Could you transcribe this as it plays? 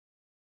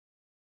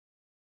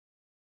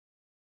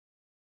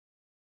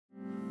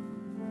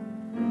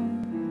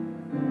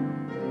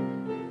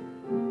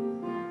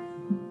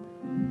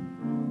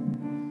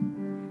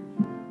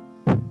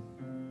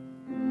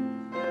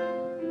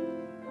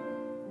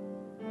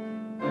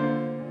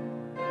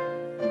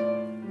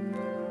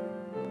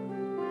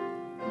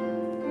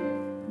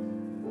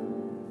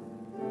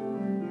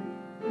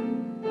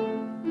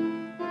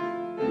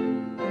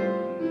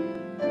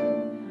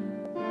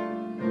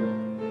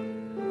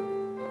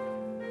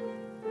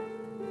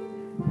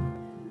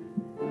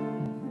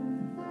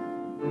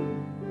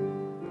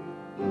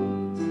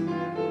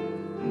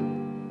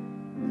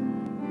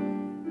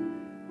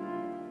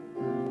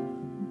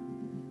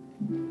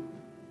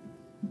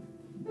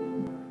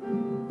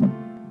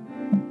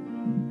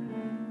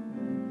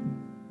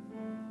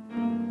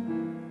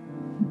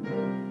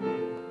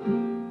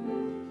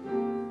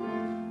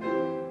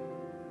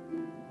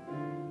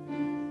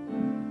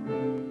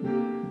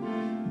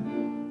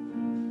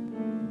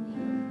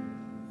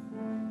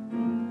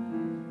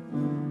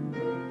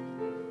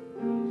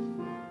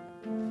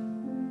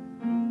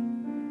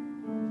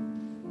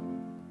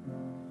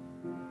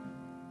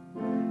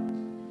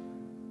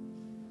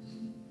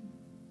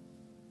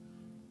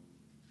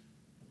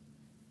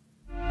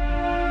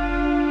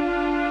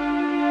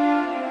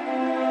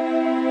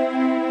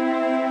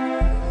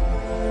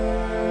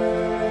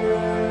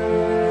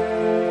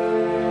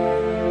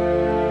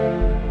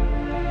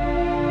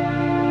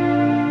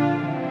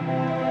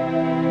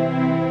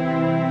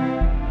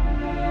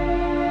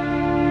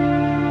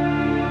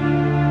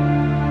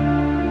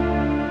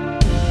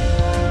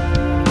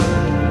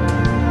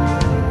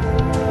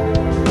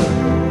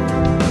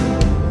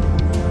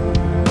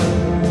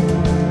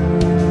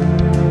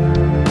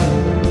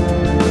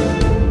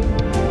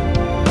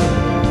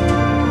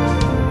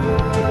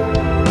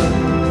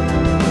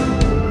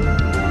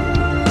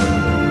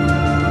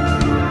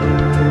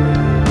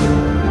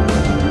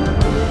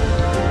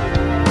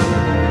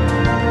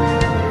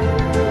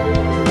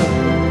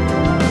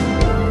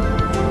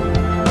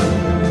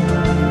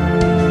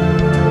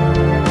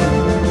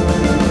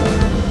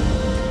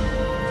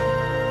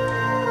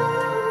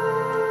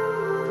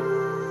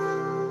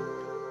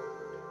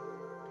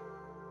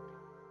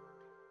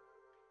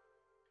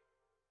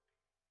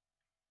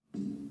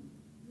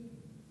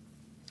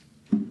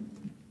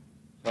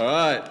All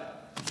right.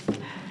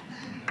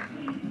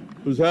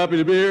 Who's happy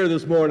to be here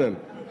this morning?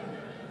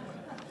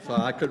 So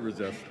I could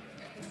resist.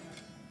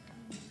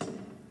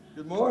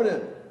 Good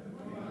morning.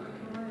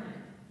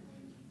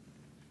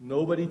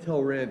 Nobody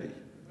tell Randy.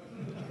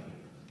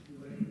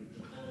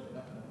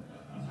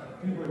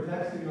 People are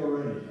texting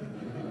already.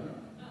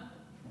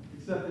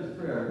 Accept this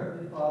prayer.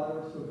 Heavenly Father,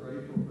 we're so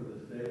grateful for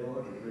this day,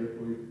 Lord. We're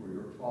grateful for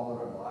your call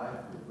in our life.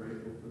 We're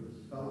grateful for this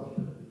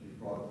fellowship that you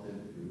brought us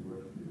into to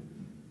worship you.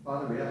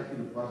 Father, we ask you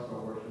to bless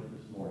our worship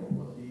this morning.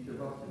 Bless each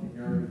of us in the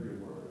hearing of your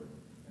word.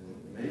 And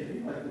may it be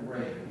like the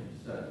rain that you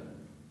sent.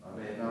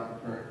 May it not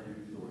return to you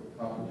till it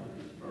accomplishes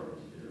its purpose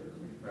here. As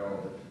we pray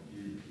all this in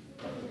Jesus'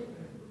 precious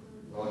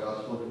name. All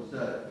God's children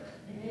said.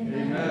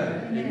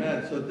 Amen.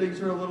 Amen. So things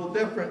are a little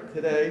different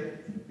today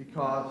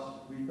because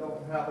we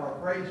don't have our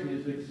praise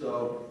music,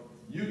 so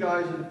you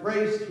guys are the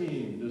praise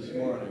team this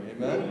morning.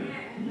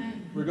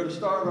 Amen. We're going to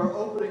start our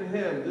opening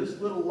hymn,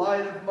 This Little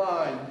Light of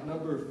Mine,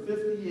 number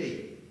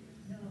 58.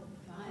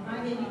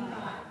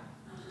 585.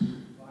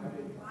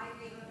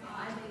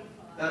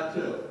 That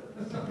too.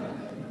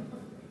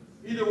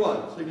 Either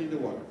one. Sing either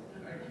one.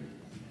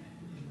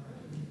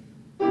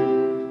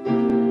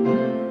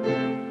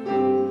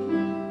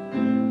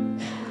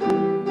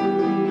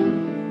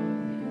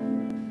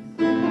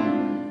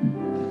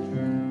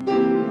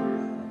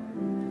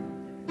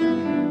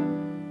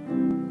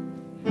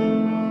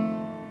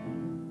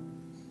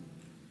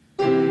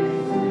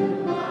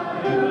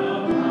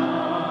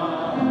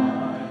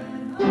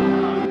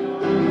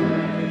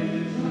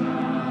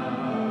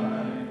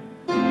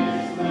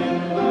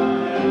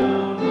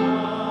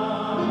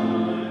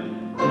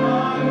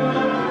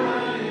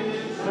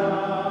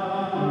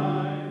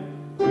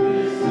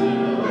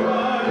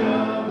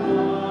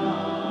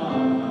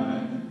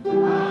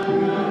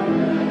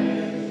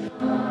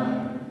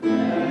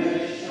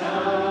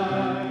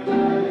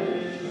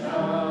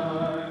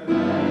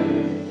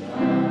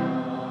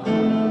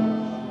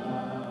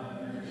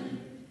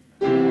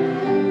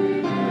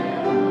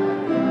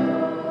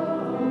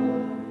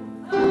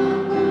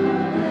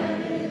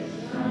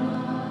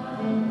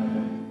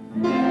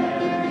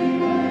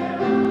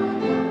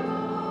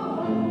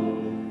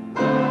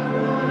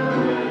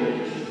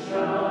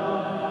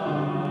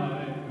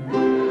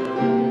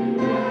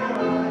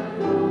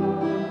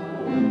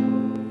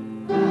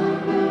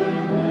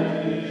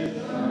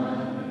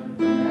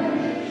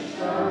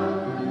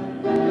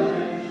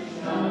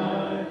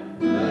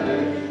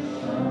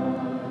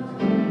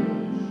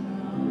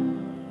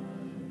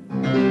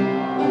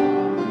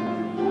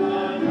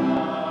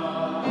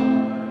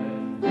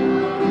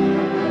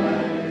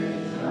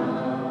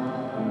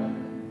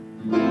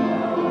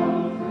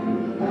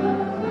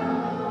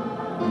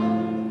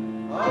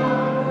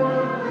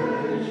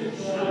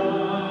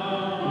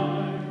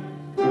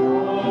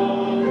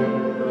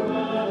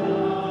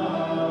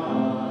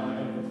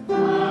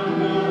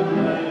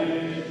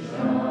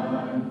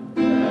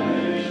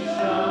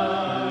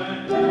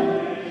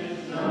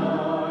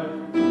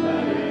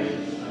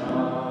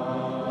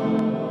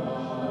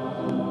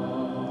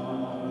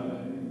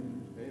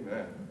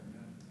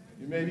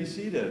 Be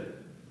seated.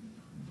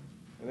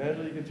 And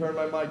Angela, you can turn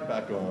my mic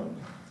back on.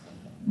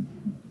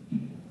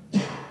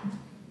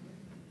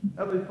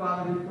 Heavenly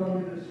Father, we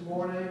come here this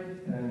morning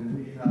and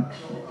we have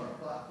filled our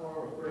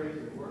platform of praise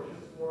and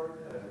worship, Lord,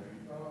 and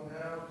we come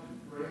now to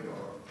bring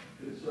our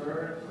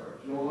concerns, our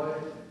joy,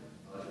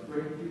 to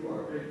bring to you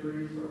our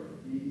victories, our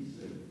peace,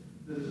 and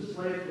to just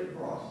lay at the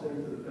cross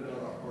things that have been on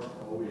our heart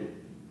all week.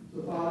 So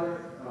Father,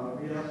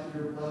 we ask for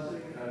your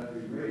blessing as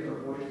we raise our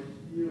voices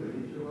to you, and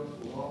each of us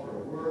will offer a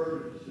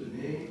word, just a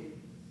name,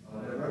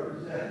 that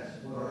represents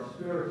what our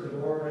spirits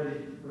have already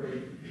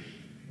prayed.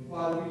 So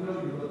Father, we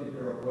know you love to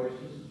hear our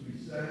voices as we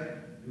sang.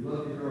 You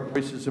love to hear our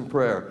voices in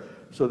prayer.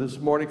 So this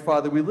morning,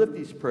 Father, we lift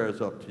these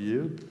prayers up to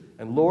you.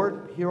 And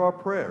Lord, hear our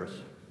prayers.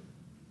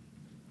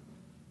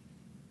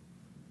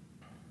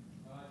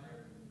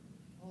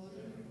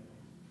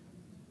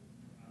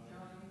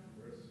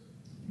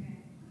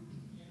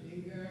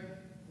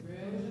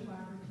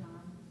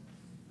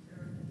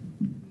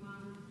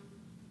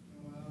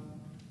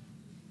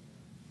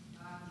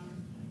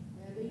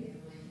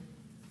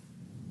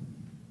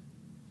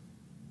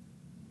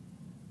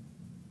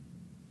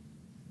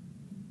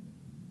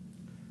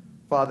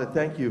 Father,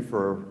 thank you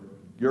for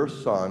your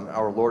Son,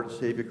 our Lord and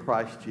Savior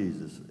Christ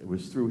Jesus. It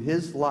was through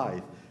his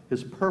life,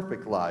 his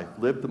perfect life,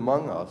 lived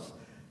among us,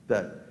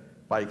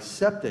 that by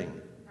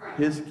accepting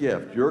his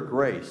gift, your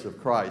grace of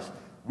Christ,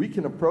 we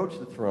can approach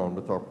the throne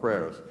with our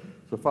prayers.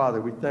 So, Father,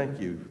 we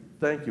thank you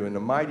in the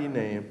mighty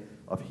name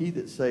of he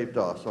that saved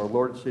us, our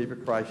Lord and Savior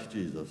Christ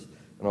Jesus.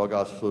 And all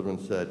God's children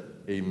said,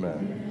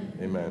 amen.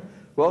 Amen.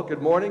 Well,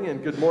 good morning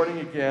and good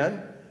morning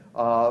again.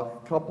 A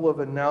couple of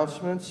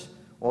announcements.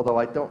 Although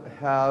I don't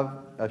have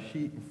a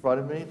sheet in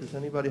front of me. Does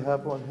anybody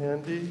have one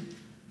handy?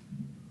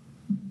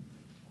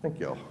 Thank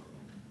you.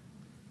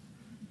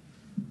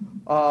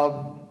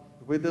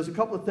 There's a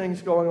couple of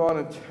things going on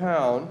in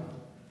town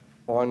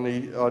on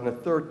the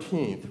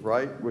 13th,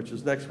 right? Which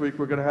is next week.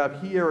 We're going to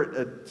have here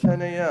at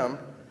 10 a.m.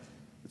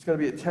 It's going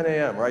to be at 10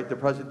 a.m., right? The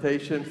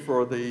presentation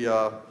for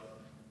the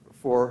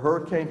for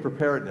hurricane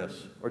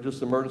preparedness, or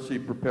just emergency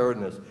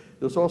preparedness.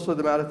 There's also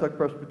the Matatuck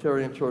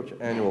Presbyterian Church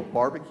annual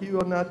barbecue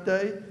on that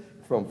day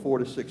from 4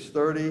 to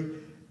 6:30,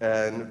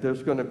 and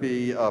there's going to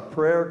be a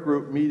prayer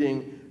group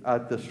meeting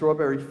at the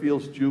Strawberry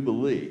Fields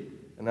Jubilee,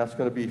 and that's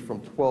going to be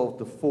from 12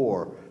 to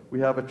 4. We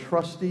have a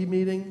trustee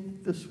meeting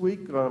this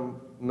week.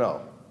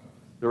 No,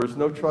 there is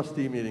no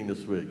trustee meeting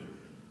this week.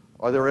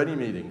 Are there any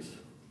meetings?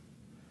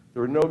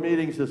 There are no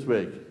meetings this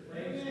week.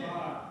 Praise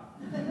God.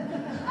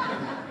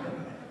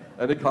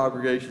 And the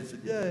congregation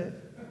said, yay.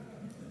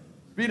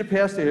 Being a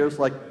pastor here is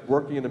like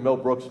working in a Mel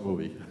Brooks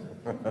movie.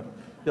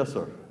 Yes,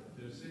 sir.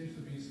 There seems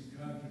to be some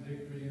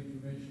contradictory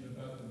information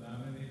about the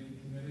nominating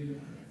committee.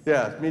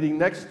 Yeah, meeting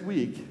next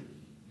week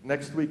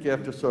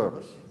after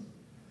service.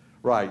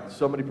 Right,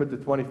 somebody put the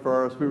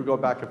 21st, we were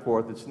going back and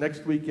forth. It's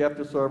next week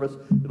after service.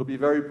 It'll be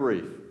very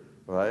brief,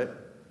 all right?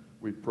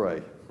 We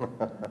pray.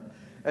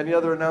 Any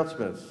other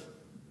announcements?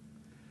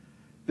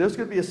 There's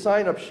going to be a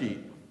sign-up sheet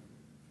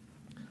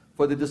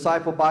for the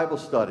Disciple Bible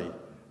Study.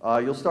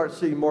 You'll start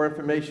seeing more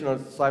information on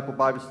the Disciple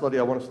Bible Study.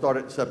 I want to start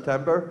it in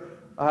September.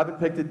 I haven't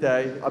picked a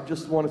day. I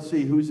just want to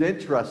see who's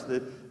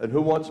interested and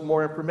who wants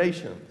more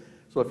information.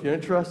 So if you're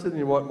interested and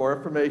you want more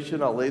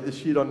information, I'll lay the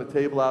sheet on the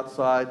table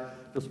outside.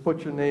 Just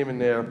put your name in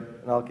there,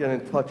 and I'll get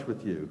in touch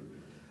with you.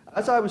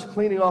 As I was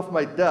cleaning off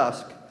my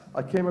desk,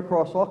 I came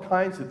across all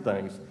kinds of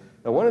things.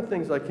 And one of the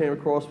things I came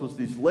across was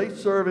these lay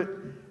servant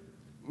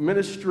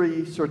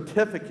ministry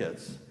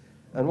certificates.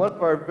 And one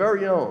of our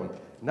very own,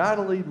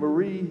 Natalie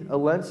Marie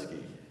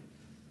Alensky.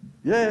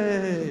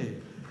 Yay!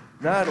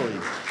 Natalie.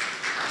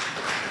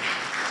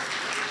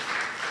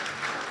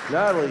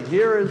 Natalie,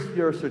 here is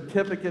your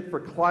certificate for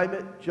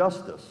climate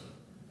justice.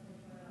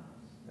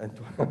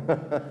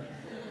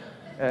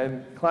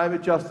 And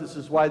climate justice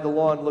is why the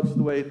lawn looks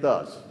the way it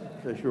does,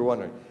 in case you're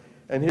wondering.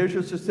 And here's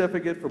your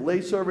certificate for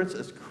lay servants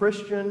as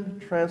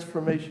Christian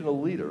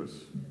transformational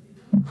leaders.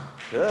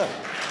 Yeah.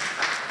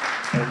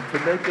 And to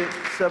make it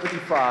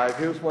 75,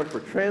 here's one for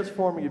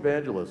transforming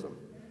evangelism,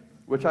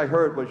 which I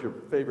heard was your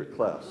favorite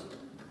class.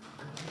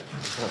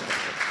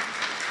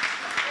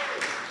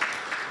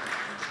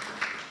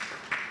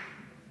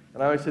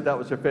 And I always said that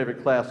was her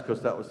favorite class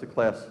because that was the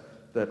class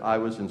that I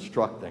was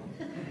instructing.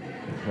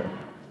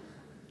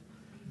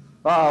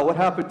 What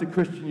happened to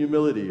Christian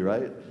humility,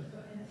 right?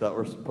 That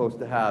we're supposed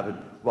to have, and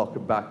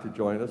welcome back to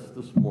join us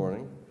this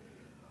morning.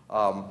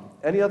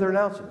 Any other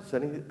announcements?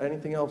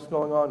 Anything else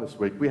going on this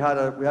week? We had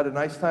a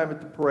nice time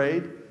at the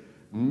parade.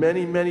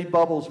 Many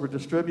bubbles were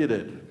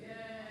distributed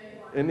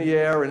in the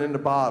air and in the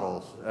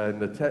bottles,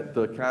 and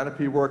the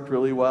canopy worked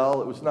really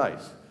well. It was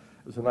nice.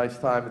 It was a nice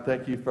time, and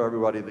thank you for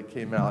everybody that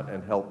came out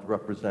and helped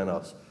represent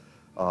us.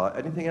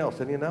 Anything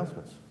else? Any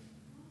announcements?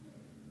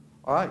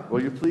 All right,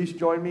 will you please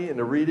join me in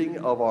the reading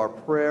of our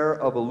prayer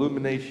of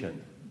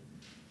illumination?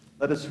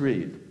 Let us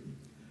read.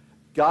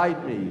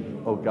 Guide me,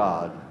 O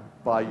God,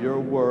 by your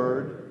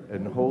word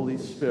and Holy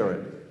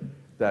Spirit,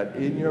 that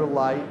in your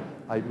light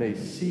I may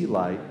see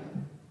light,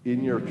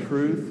 in your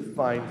truth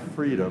find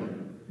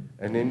freedom,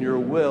 and in your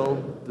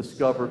will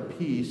discover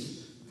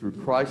peace through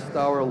Christ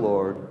our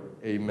Lord.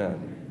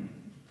 Amen.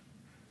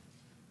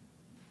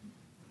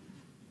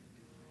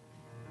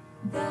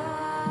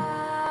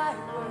 Thy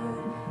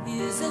word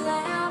is a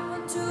lamp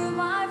unto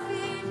my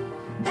feet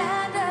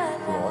and a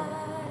light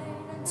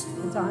unto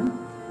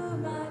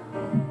my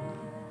path.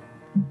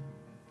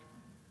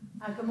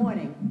 Good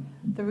morning.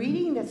 The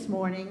reading this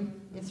morning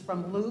is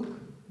from Luke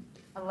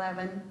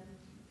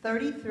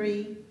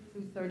 11:33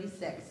 through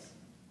 36.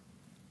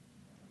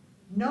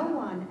 No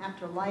one,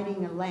 after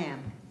lighting a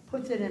lamp,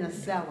 puts it in a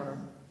cellar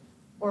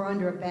or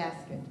under a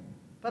basket,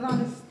 but on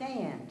a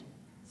stand,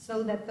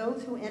 so that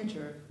those who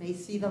enter may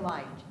see the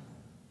light.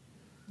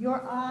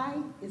 Your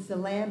eye is the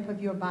lamp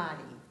of your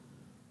body.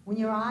 When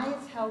your eye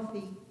is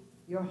healthy,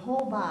 your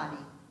whole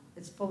body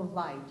is full of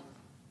light.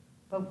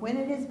 But when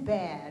it is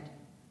bad,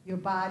 your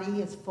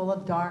body is full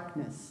of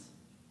darkness.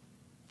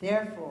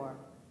 Therefore,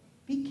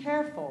 be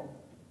careful,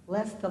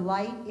 lest the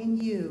light in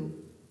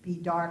you be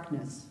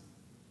darkness.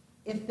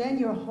 If then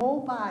your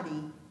whole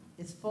body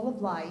is full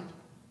of light,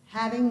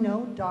 having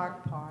no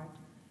dark part,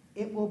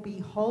 it will be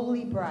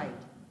wholly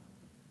bright,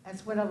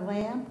 as when a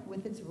lamp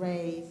with its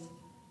rays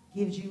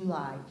gives you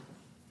light.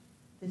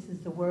 This is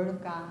the word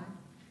of God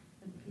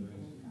for the people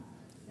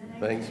of God.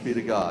 Thanks be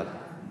to God.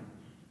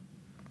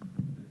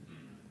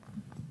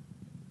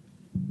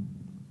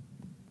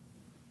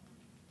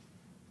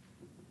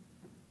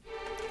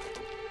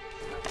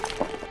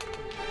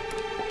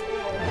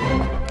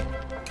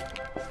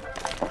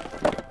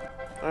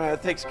 All right,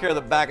 that takes care of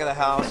the back of the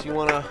house. You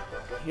wanna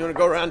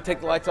go around and take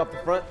the lights off the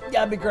front?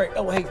 Yeah, that'd be great.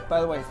 Oh, hey, by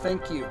the way,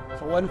 thank you.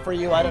 If it wasn't for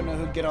you, I don't know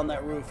who'd get on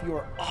that roof. You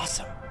are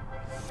awesome.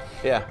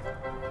 Yeah.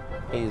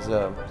 Is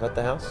that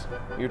the house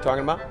you were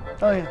talking about?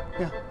 Oh,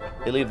 yeah.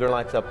 They leave their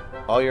lights up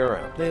all year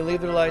round. They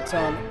leave their lights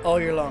on all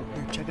year long.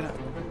 Here, check it out.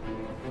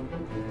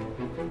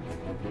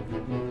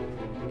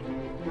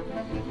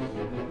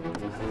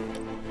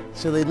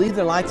 So they leave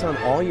their lights on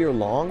all year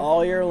long?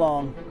 All year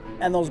long.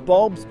 And those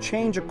bulbs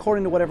change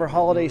according to whatever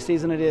holiday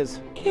season it is.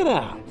 Get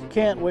out.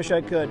 Can't, wish I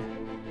could.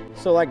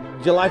 So like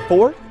July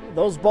 4th?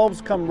 Those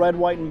bulbs come red,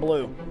 white, and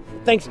blue.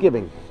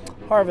 Thanksgiving.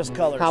 Harvest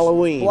colors.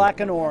 Halloween.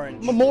 Black and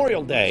orange.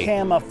 Memorial Day.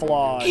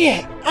 Camouflage.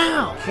 Get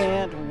out.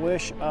 Can't,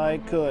 wish I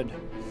could.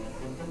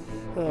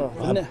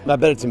 I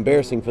bet it's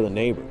embarrassing for the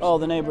neighbors. Oh,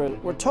 the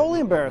neighborhood. We're totally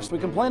embarrassed. We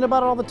complain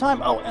about it all the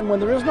time. Oh, and when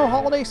there is no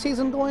holiday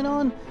season going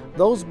on,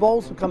 those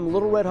bulbs become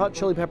little red hot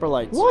chili pepper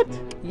lights. What?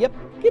 Yep.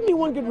 Give me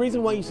one good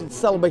reason why you should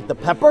celebrate the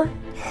pepper.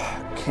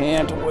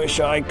 Can't, wish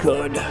I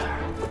could.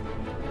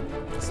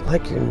 It's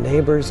like your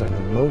neighbors are the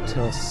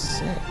Motel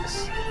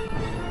 6.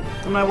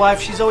 And my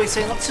wife, she's always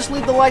saying, let's just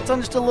leave the lights on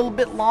just a little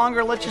bit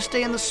longer. Let's just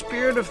stay in the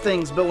spirit of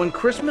things. But when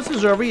Christmas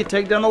is over, you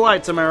take down the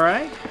lights. Am I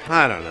right?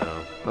 I don't know.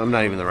 I'm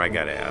not even the right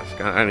guy to ask.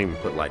 I don't even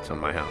put lights on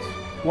my house.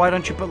 Why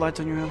don't you put lights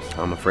on your house?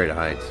 I'm afraid of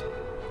heights.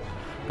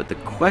 But the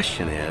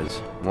question is,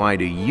 why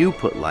do you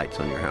put lights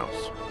on your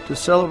house? To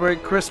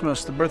celebrate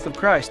Christmas, the birth of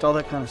Christ, all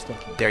that kind of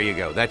stuff. There you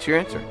go. That's your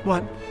answer.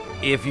 What?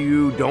 If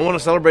you don't want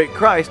to celebrate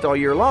Christ all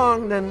year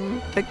long,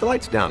 then take the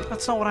lights down.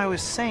 That's not what I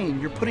was saying.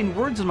 You're putting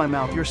words in my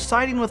mouth. You're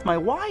siding with my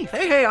wife.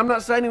 Hey, I'm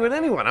not siding with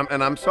anyone.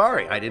 I'm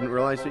sorry. I didn't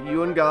realize that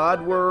you and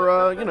God were,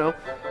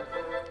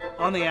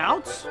 On the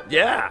outs?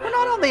 Yeah. We're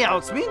not on the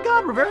outs. Me and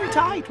God, we're very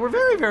tight. We're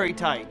very, very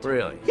tight.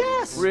 Really?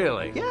 Yes.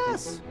 Really?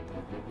 Yes.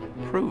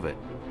 Prove it.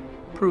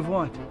 Prove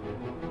what?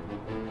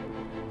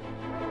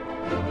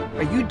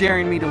 Are you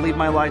daring me to leave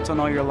my lights on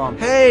all year long?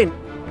 Hey,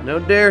 no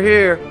dare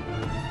here.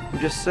 I'm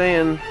just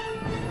saying,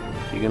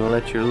 you gonna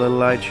let your little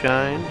light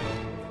shine?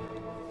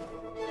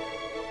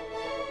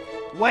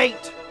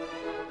 Wait!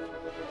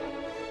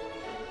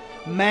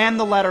 Man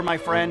the ladder, my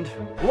friend.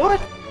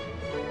 What?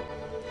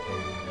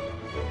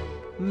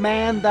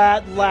 Man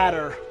that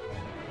ladder.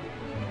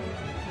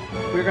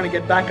 We're gonna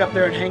get back up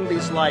there and hang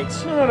these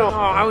lights. No. Oh,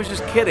 I was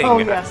just kidding. Oh,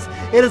 yes.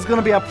 It is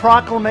gonna be a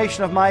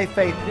proclamation of my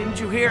faith. Didn't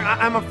you hear?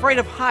 I'm afraid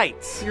of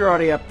heights. You're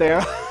already up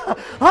there.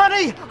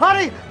 Honey,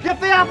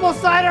 get the apple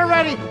cider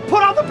ready.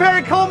 Put on the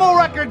Perry Como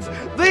records.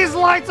 These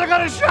lights are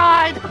gonna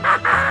shine.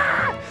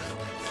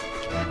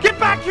 Get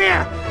back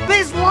here.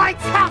 These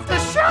lights have to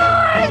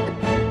shine.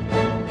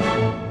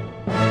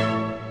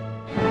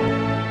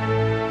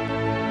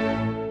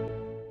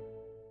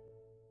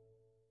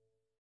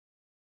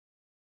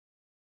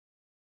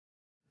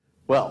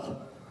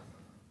 Well,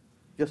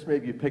 guess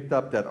maybe you picked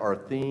up that our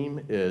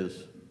theme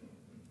is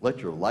let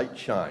your light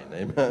shine.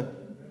 Amen.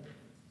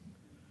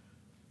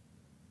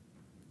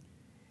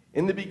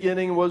 In the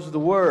beginning was the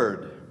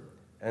Word,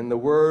 and the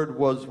Word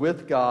was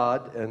with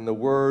God, and the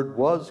Word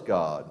was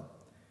God.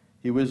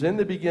 He was in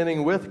the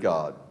beginning with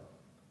God.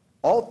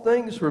 All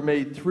things were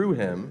made through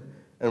him,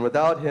 and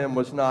without him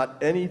was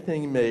not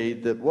anything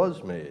made that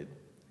was made.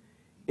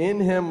 In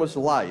him was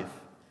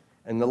life,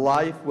 and the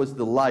life was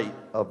the light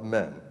of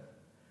men.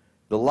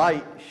 The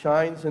light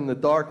shines in the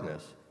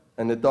darkness,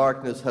 and the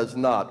darkness has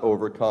not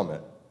overcome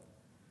it.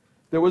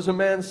 There was a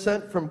man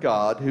sent from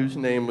God whose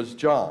name was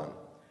John.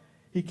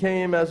 He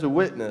came as a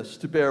witness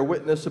to bear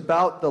witness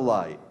about the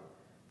light,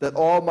 that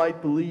all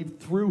might believe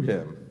through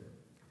him.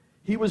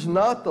 He was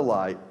not the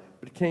light,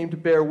 but came to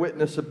bear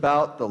witness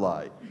about the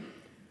light.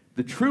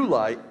 The true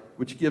light,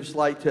 which gives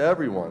light to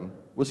everyone,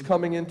 was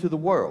coming into the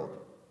world.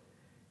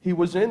 He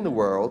was in the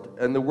world,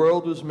 and the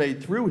world was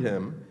made through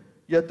him,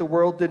 yet the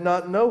world did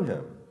not know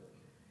him.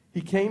 He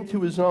came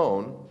to his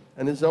own,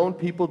 and his own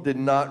people did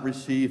not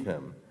receive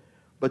him.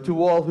 But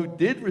to all who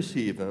did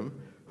receive him,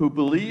 who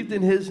believed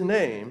in his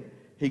name,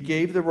 he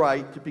gave the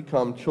right to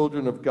become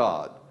children of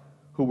God,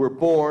 who were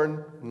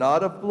born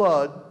not of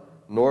blood,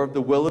 nor of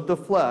the will of the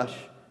flesh,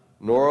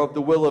 nor of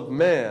the will of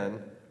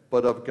man,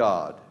 but of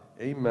God.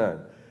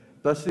 Amen.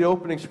 That's the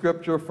opening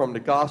scripture from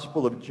the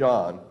Gospel of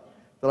John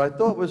that I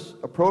thought was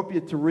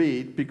appropriate to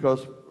read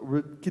because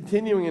we're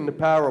continuing in the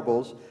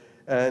parables,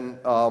 and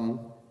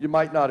you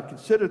might not have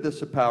considered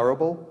this a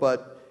parable,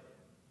 but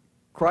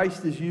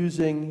Christ is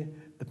using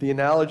the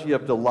analogy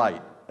of the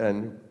light,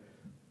 and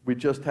we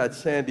just had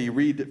Sandy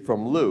read it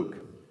from Luke.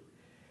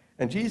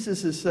 And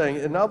Jesus is saying,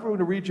 and now we're going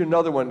to read you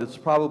another one that's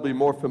probably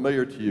more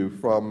familiar to you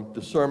from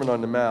the Sermon on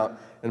the Mount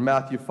in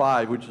Matthew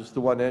 5, which is the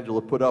one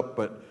Angela put up,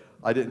 but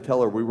I didn't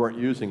tell her we weren't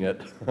using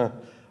it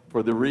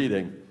for the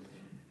reading.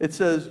 It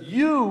says,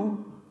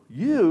 you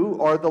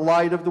are the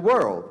light of the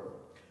world.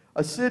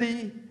 A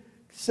city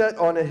set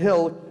on a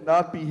hill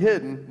cannot be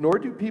hidden, nor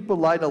do people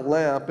light a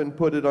lamp and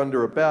put it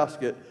under a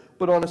basket,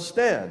 but on a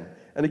stand,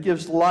 and it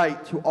gives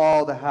light to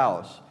all the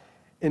house.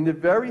 In the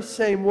very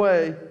same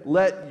way,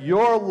 let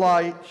your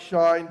light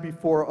shine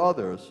before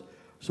others,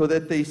 so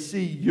that they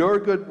see your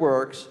good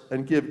works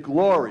and give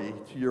glory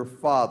to your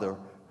Father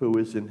who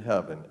is in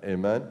heaven.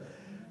 Amen?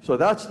 So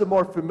that's the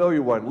more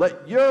familiar one.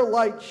 Let your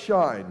light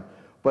shine.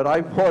 But I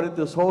wanted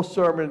this whole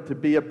sermon to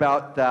be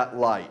about that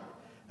light.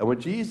 And when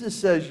Jesus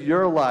says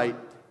your light,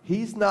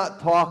 he's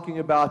not talking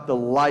about the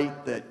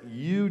light that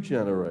you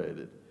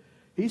generated.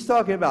 He's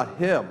talking about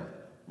him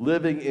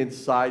living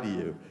inside of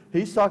you.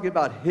 He's talking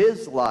about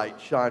his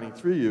light shining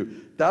through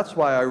you. That's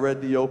why I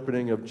read the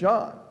opening of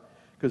John,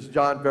 because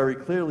John very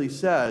clearly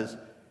says,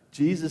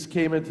 Jesus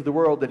came into the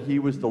world and he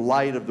was the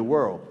light of the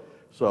world.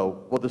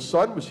 So, well, the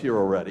sun was here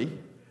already.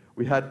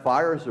 We had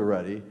fires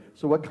already.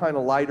 So what kind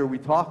of light are we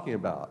talking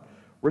about?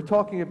 We're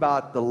talking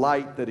about the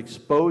light that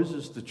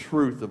exposes the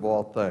truth of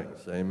all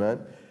things. Amen?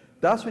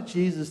 That's what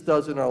Jesus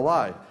does in our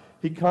life.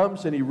 He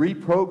comes and he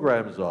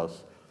reprograms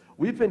us.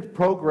 We've been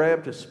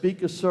programmed to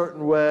speak a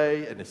certain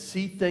way and to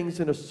see things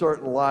in a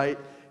certain light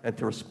and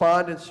to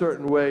respond in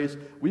certain ways.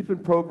 We've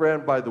been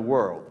programmed by the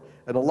world.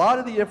 And a lot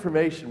of the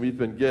information we've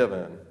been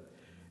given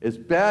is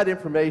bad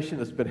information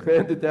that's been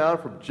handed down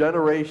from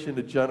generation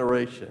to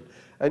generation.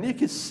 And you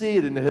can see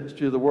it in the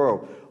history of the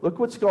world. Look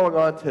what's going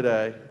on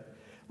today.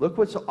 Look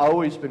what's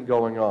always been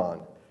going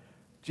on.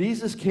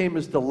 Jesus came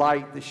as the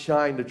light to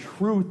shine the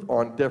truth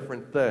on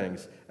different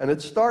things. And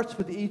it starts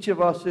with each of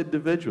us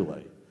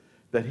individually,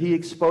 that he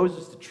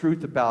exposes the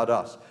truth about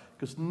us.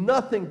 Because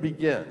nothing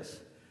begins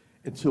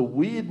until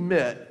we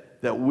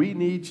admit that we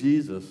need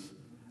Jesus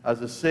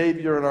as a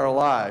Savior in our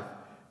life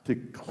to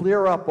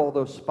clear up all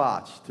those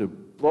spots, to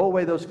blow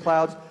away those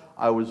clouds.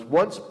 I was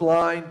once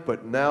blind,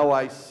 but now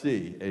I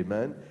see.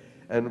 Amen?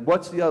 And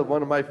what's the other?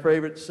 One of my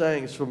favorite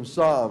sayings from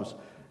Psalms.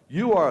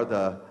 You are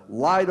the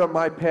light on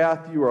my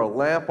path. You are a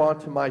lamp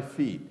unto my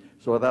feet,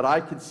 so that I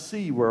can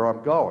see where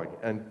I'm going.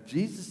 And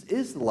Jesus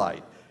is the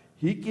light.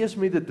 He gives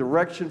me the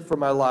direction for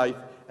my life,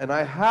 and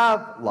I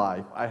have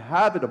life. I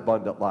have an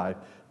abundant life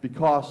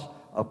because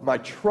of my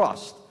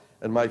trust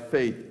and my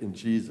faith in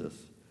Jesus.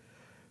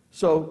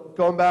 So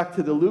going back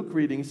to the Luke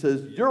reading, he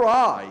says, your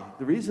eye,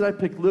 the reason I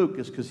picked Luke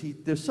is because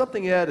there's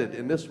something added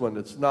in this one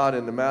that's not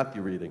in the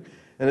Matthew reading,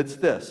 and it's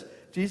this.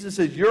 Jesus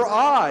says, your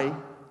eye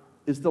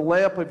is the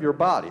lamp of your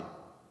body.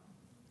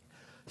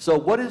 So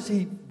what does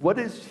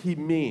he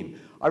mean?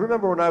 I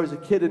remember when I was a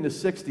kid in the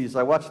 60s,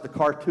 I watched a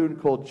cartoon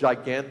called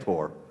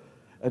Gigantor.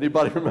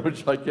 Anybody remember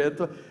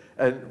Gigantor?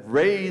 And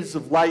rays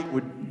of light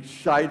would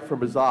shine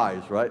from his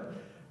eyes, right?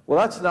 Well,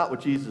 that's not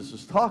what Jesus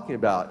is talking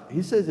about.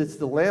 He says it's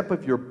the lamp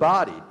of your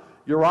body.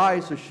 Your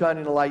eyes are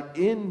shining a light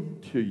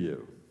into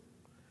you,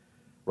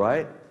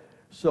 right?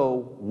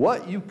 So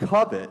what you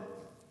covet,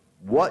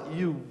 what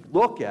you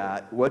look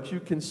at, what you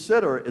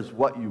consider is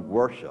what you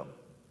worship.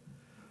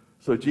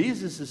 So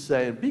Jesus is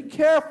saying, be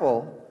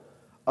careful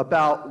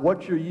about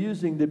what you're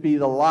using to be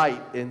the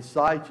light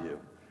inside you.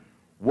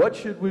 What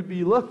should we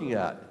be looking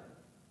at?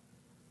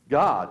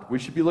 God. We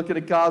should be looking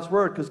at God's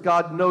Word because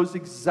God knows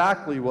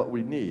exactly what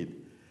we need.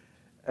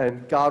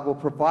 And God will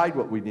provide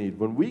what we need.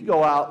 When we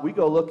go out, we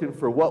go looking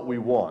for what we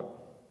want.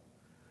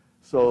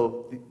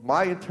 So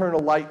my internal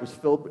light was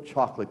filled with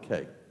chocolate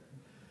cake,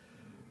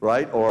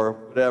 right? Or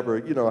whatever,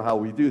 you know how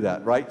we do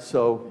that, right?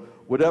 So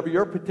whatever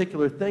your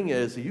particular thing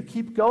is, you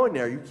keep going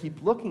there, you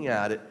keep looking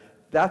at it,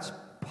 that's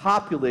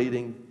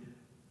populating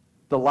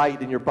the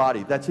light in your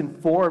body. That's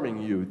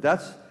informing you.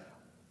 That's,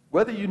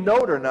 whether you know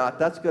it or not,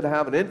 that's going to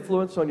have an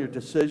influence on your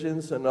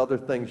decisions and other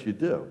things you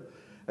do.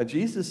 And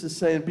Jesus is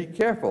saying, be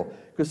careful,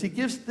 because he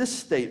gives this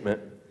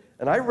statement,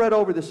 and I read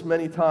over this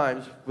many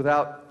times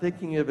without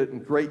thinking of it in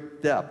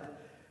great depth,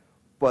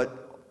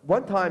 but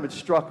one time it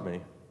struck me,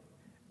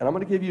 and I'm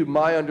going to give you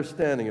my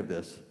understanding of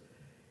this.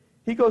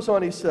 He goes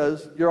on, he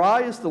says, your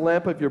eye is the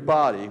lamp of your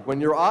body.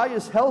 When your eye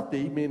is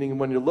healthy, meaning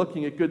when you're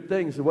looking at good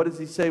things, and what does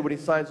he say when he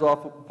signs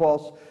off,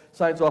 Paul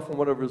signs off on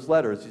one of his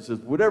letters? He says,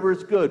 whatever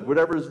is good,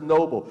 whatever is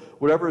noble,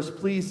 whatever is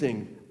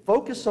pleasing,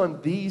 focus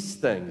on these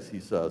things, he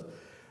says.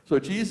 So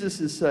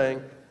Jesus is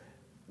saying,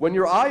 when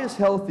your eye is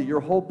healthy, your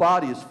whole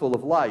body is full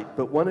of light,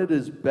 but when it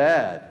is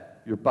bad,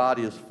 your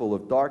body is full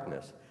of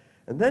darkness.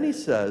 And then he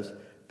says,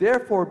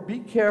 therefore be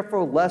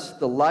careful lest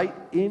the light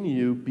in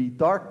you be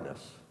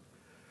darkness.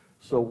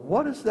 So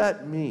what does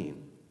that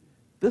mean?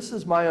 This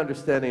is my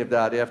understanding of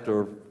that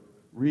after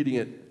reading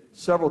it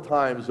several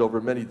times over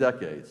many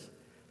decades.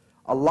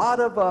 A lot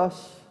of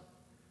us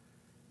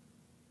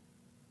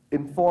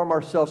inform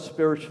ourselves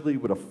spiritually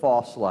with a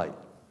false light.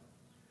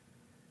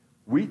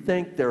 We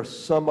think there's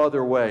some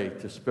other way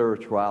to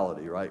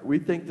spirituality, right? We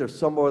think there's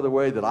some other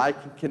way that I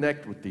can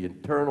connect with the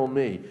internal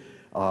me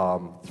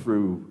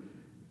through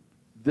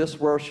this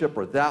worship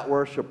or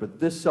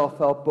this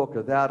self-help book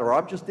or that, or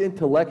I'm just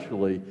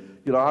intellectually,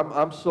 you know,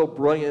 I'm so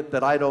brilliant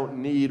that I don't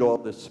need all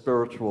this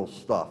spiritual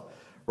stuff,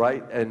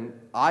 right? And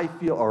I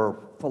feel,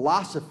 or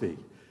philosophy,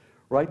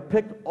 right?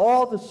 Pick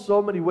all the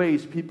so many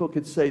ways people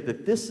could say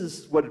that this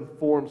is what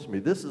informs me,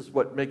 this is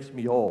what makes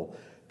me whole.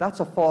 That's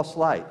a false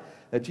light.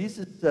 And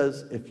Jesus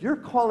says, if you're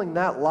calling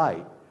that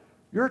light,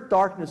 your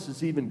darkness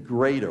is even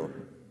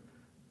greater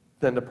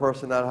than the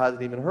person that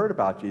hasn't even heard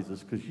about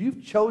Jesus, because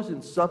you've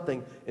chosen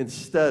something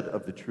instead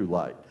of the true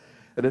light.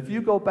 And if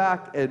you go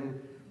back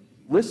and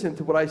listen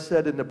to what I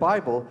said in the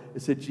Bible,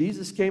 it said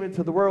Jesus came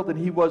into the world and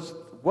he was,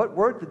 what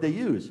word did they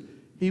use?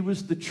 He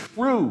was the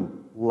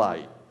true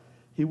light.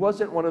 He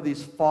wasn't one of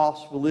these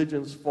false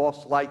religions,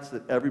 false lights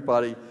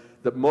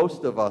that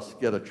most of us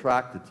get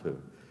attracted to.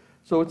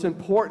 So it's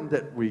important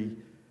that we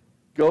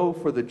go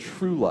for the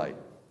true light.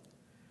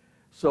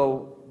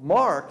 So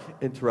Mark,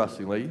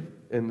 interestingly,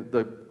 in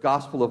the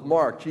Gospel of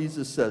Mark,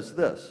 Jesus says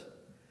this: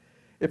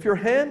 if your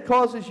hand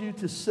causes you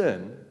to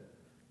sin,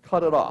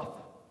 cut it off.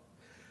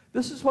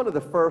 This is one of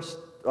the first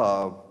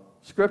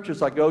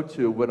scriptures I go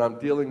to when I'm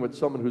dealing with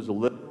someone who's a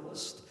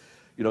literalist.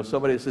 You know,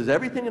 somebody says,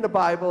 everything in the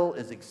Bible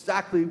is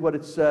exactly what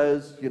it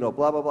says, you know,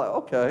 blah, blah, blah.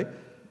 Okay.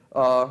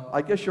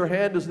 I guess your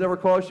hand has never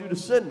caused you to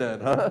sin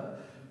then, huh?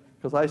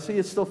 Because I see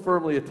it's still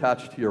firmly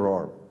attached to your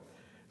arm.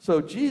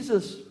 So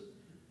Jesus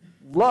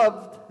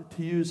loved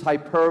to use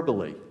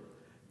hyperbole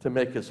to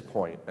make his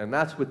point, and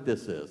that's what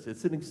this is.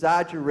 It's an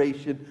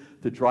exaggeration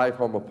to drive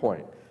home a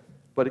point.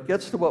 But it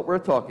gets to what we're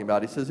talking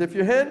about. He says, if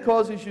your hand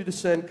causes you to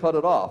sin, cut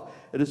it off.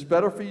 It is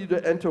better for you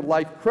to enter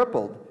life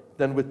crippled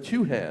than with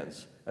 2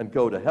 hands and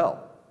go to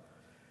hell,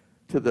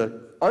 to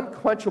the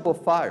unquenchable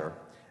fire.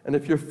 And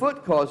if your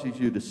foot causes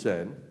you to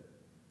sin,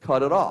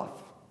 cut it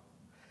off.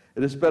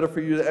 It is better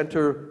for you to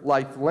enter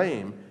life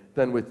lame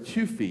than with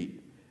 2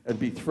 feet and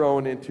be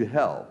thrown into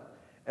hell.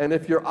 And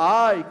if your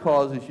eye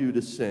causes you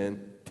to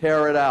sin,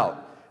 tear it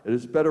out. It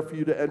is better for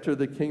you to enter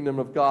the kingdom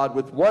of God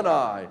with 1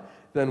 eye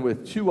than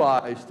with 2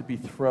 eyes to be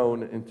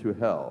thrown into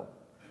hell,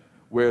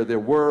 where the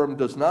worm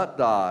does not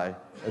die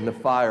and the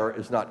fire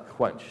is not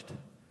quenched.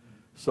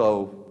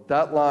 So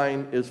that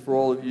line is for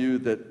all of you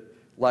that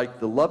like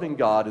the loving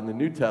God in the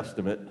New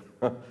Testament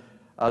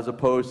as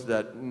opposed to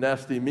that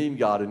nasty, mean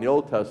God in the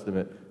Old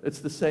Testament. It's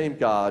the same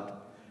God.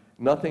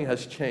 Nothing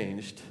has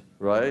changed,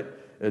 right?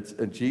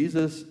 And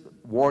Jesus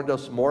warned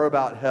us more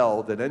about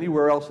hell than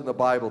anywhere else in the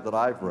Bible that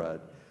I've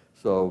read.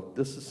 So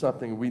this is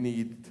something we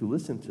need to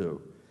listen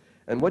to.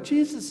 And what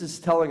Jesus is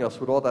telling us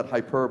with all that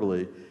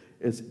hyperbole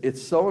is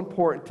it's so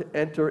important to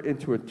enter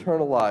into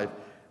eternal life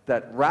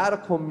that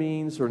radical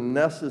means are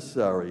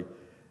necessary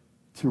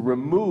to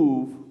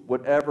remove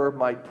whatever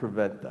might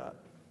prevent that.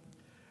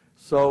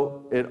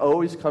 So it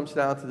always comes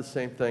down to the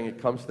same thing.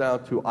 It comes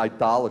down to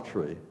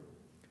idolatry.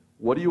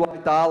 What do you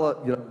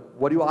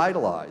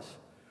idolize?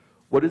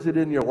 What is it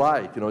in your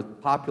life? You know,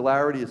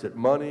 popularity? Is it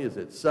money? Is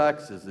it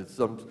sex? Is it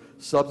some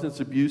substance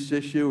abuse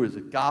issue? Is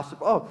it gossip?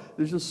 Oh,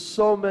 there's just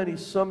so many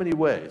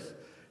ways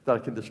that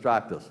it can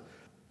distract us.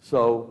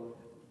 So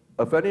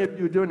if any of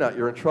you are doing that,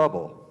 you're in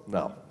trouble.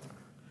 No.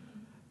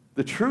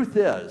 The truth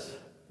is,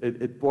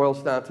 it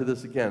boils down to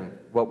this again,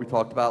 what we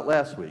talked about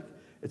last week.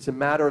 It's a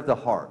matter of the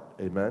heart.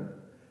 Amen?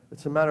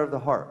 It's a matter of the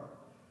heart.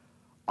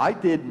 I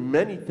did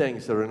many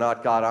things that are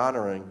not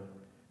God-honoring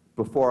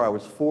before I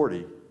was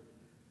 40.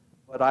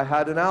 But I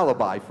had an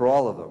alibi for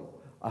all of them.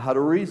 I had a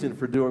reason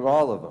for doing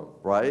all of them,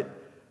 right?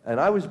 And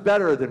I was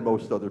better than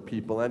most other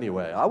people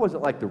anyway. I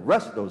wasn't like the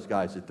rest of those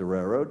guys at the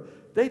railroad.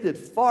 They did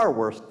far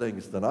worse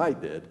things than I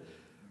did,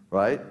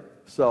 right?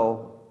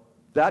 So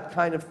that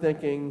kind of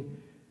thinking,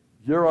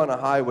 you're on a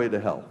highway to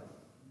hell,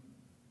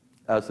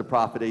 as the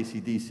prophet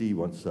AC/DC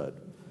once said.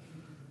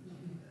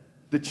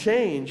 The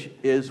change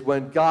is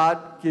when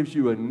God gives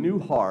you a new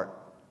heart.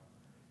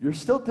 You're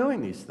still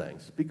doing these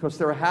things because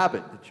they're a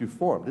habit that you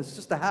formed. It's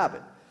just a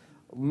habit.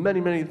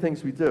 Many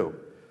things we do.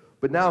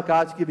 But now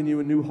God's given you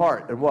a new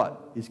heart. And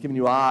what? He's given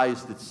you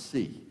eyes that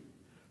see.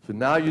 So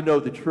now you know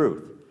the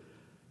truth.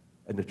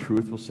 And the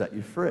truth will set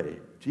you free.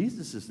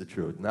 Jesus is the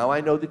truth. Now I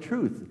know the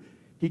truth.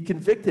 He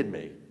convicted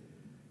me.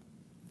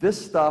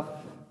 This stuff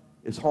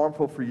is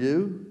harmful for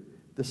you.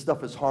 This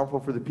stuff is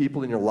harmful for the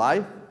people in your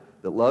life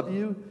that love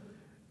you.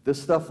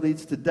 This stuff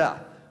leads to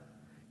death.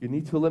 You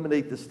need to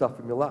eliminate this stuff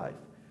from your life.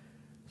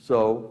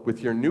 So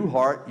with your new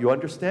heart, you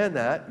understand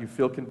that, you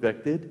feel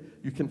convicted,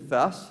 you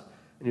confess,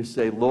 and you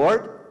say,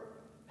 Lord,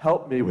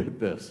 help me with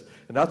this.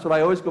 And that's what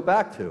I always go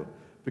back to,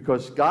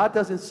 because God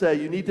doesn't say,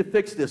 you need to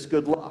fix this,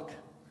 good luck.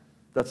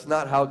 That's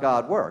not how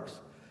God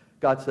works.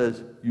 God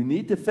says, you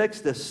need to fix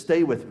this,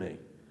 stay with me,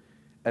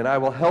 and I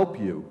will help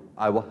you.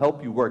 I will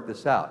help you work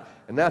this out.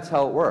 And that's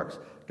how it works.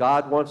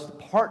 God wants to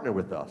partner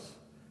with us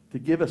to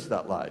give us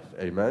that life,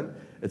 amen?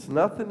 It's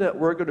nothing that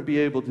we're going to be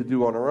able to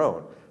do on our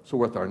own. So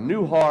with our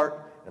new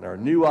heart, and our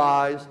new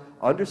eyes,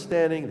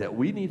 understanding that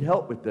we need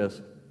help with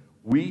this,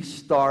 we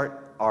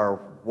start our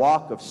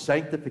walk of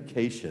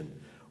sanctification,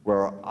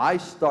 where I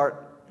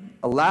start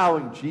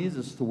allowing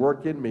Jesus to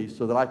work in me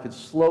so that I can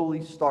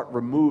slowly start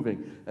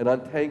removing and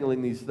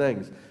untangling these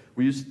things.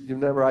 You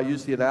remember I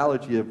used the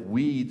analogy of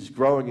weeds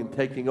growing and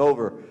taking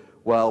over.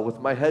 Well, with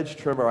my hedge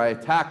trimmer, I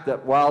attacked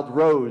that wild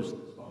rose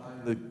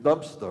behind the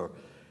dumpster,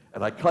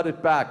 and I cut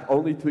it back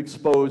only to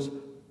expose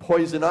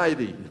poison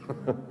ivy.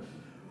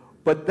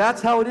 But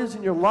that's how it is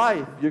in your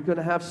life. You're going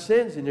to have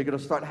sins, and you're going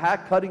to start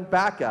cutting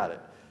back at it.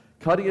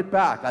 Cutting it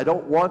back. I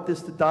don't want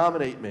this to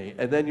dominate me.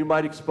 And then you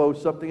might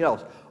expose something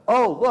else.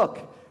 Oh,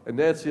 look. And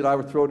Nancy and I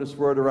were throwing this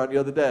word around the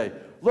other day.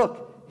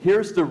 Look,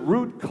 here's the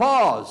root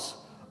cause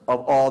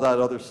of all that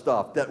other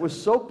stuff that was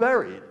so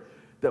buried,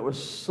 that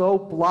was so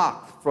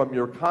blocked from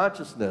your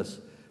consciousness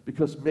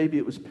because maybe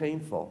it was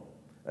painful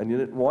and you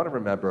didn't want to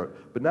remember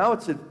it. But now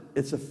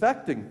it's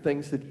affecting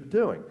things that you're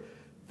doing.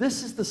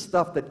 This is the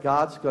stuff that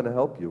God's going to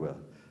help you with.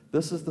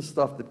 This is the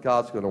stuff that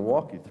God's going to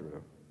walk you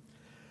through.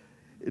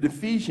 In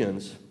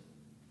Ephesians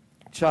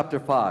chapter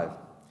 5,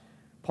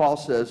 Paul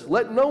says,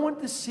 let no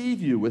one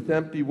deceive you with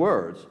empty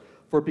words,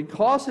 for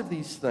because of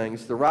these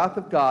things, the wrath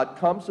of God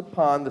comes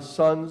upon the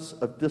sons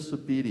of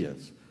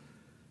disobedience,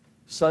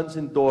 sons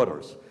and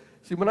daughters.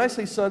 See, when I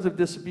say sons of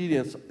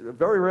disobedience,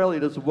 very rarely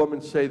does a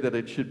woman say that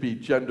it should be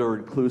gender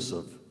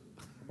inclusive.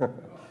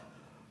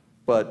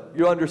 But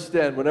you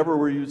understand, whenever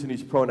we're using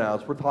these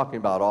pronouns, we're talking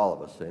about all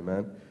of us,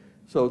 amen?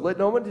 So let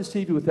no one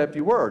deceive you with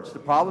empty words. The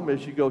problem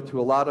is you go to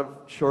a lot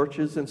of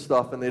churches and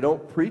stuff, and they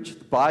don't preach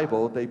the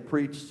Bible. They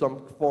preach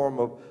some form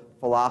of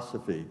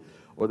philosophy,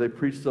 or they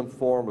preach some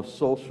form of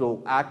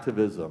social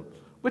activism,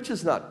 which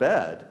is not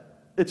bad.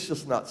 It's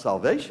just not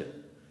salvation.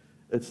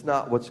 It's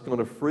not what's going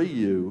to free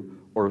you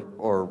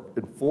or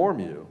inform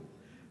you.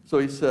 So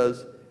he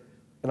says,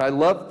 and I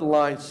love the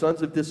line,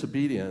 sons of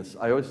disobedience.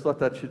 I always thought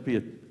that should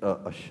be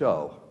a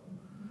show,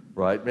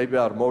 right? Maybe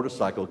out of a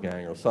motorcycle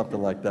gang or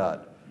something like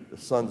that. The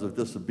sons of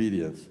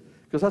disobedience.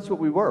 Because that's what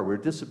we were. We're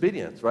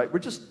disobedience, right? We're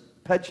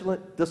just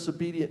petulant,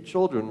 disobedient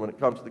children when it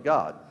comes to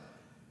God,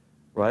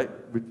 right?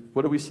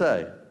 What do we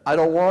say? I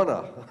don't want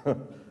to.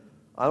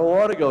 I don't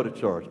want to go to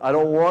church. I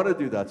don't want to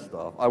do that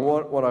stuff. I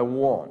want what I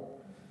want.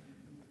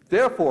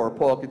 Therefore,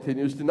 Paul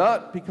continues, do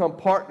not become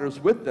partners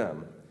with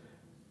them.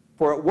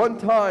 For at one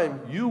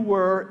time you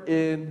were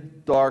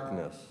in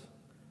darkness,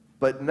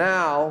 but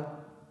now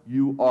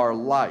you are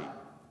light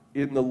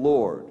in the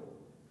Lord.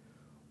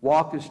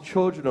 Walk as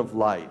children of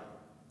light.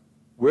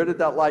 Where did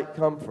that light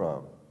come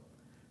from?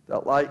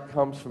 That light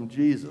comes from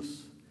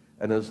Jesus.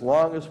 And as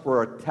long as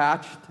we're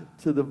attached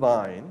to the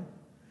vine,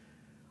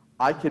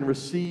 I can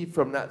receive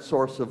from that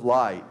source of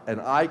light,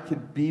 and I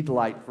can be the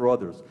light for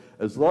others.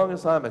 As long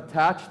as I'm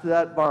attached to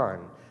that vine,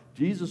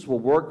 Jesus will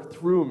work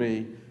through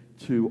me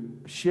to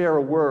share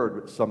a word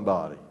with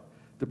somebody,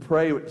 to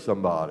pray with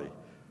somebody,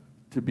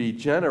 to be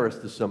generous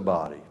to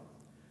somebody,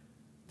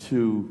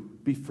 to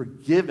be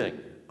forgiving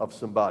of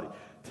somebody,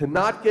 to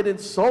not get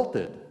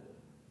insulted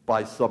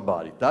by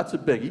somebody. That's a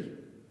biggie,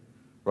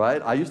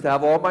 right? I used to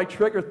have all my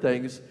trigger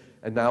things,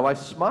 and now I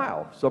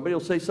smile. Somebody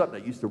will say something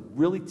that used to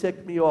really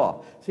tick me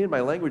off. See,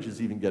 my language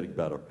is even getting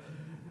better.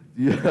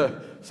 Yeah,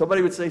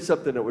 somebody would say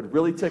something that would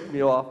really tick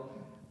me off,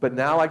 but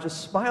now I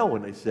just smile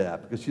when they say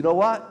that, because you know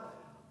what?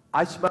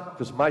 I smile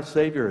because my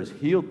Savior has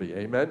healed me,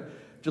 amen?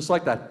 Just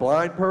like that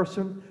blind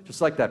person, just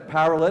like that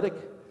paralytic.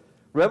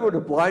 Remember when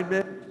the blind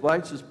man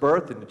blinds his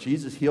birth and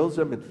Jesus heals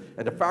him,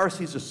 and the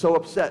Pharisees are so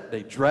upset.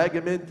 They drag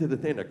him into the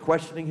thing, they're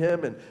questioning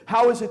him, and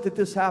how is it that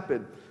this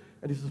happened?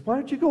 And he says, why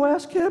don't you go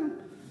ask him?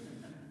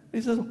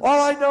 He says,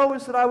 all I know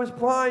is that I was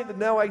blind and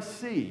now I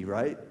see,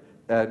 right?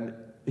 And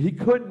he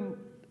couldn't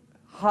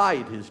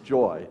hide his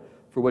joy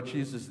for what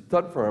Jesus had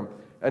done for him,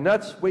 and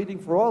that's waiting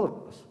for all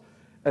of us.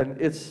 And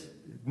it's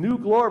new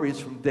glories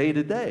from day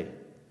to day.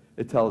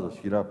 It tells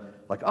us, you know,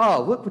 like,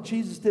 oh, look what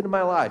Jesus did in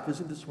my life.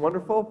 Isn't this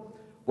wonderful?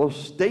 Well,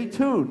 stay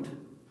tuned,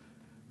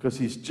 because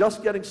he's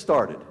just getting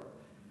started.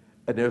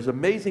 And there's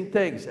amazing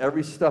things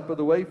every step of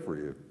the way for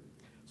you.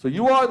 So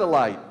you are the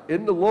light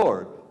in the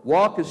Lord.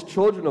 Walk as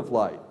children of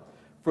light.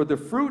 For the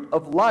fruit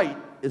of light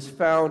is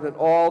found in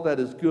all that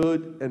is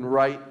good and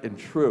right and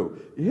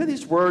true. You hear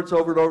these words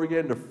over and over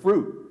again, the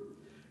fruit.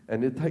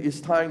 And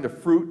it's tying the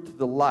fruit to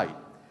the light.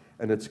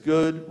 And it's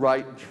good,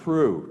 right, and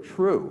true.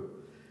 True.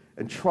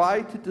 And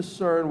try to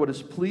discern what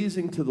is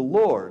pleasing to the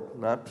Lord,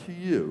 not to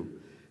you.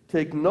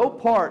 Take no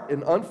part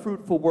in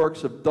unfruitful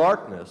works of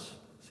darkness.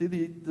 See,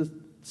 the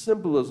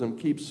symbolism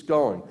keeps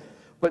going.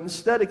 But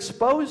instead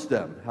expose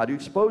them. How do you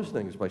expose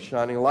things? By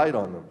shining light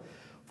on them.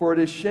 For it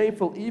is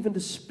shameful even to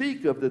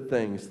speak of the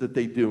things that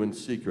they do in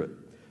secret.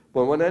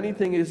 But when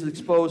anything is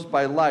exposed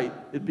by light,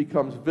 it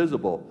becomes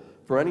visible.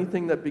 For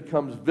anything that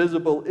becomes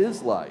visible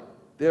is light.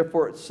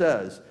 Therefore it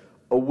says,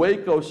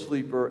 awake, O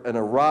sleeper, and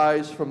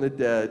arise from the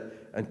dead,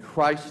 and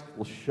Christ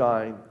will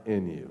shine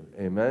in you.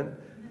 Amen?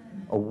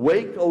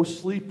 Awake, O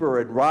sleeper,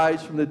 and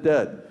rise from the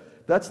dead.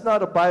 That's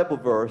not a Bible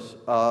verse.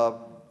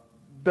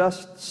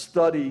 Best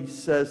Study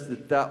says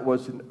that that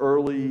was an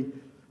early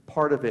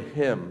part of a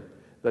hymn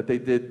that they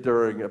did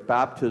during a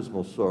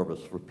baptismal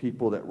service for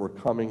people that were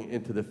coming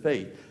into the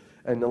faith.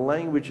 And the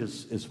language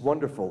is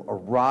wonderful.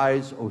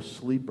 Arise, O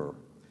sleeper.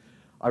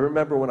 I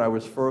remember when I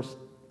was first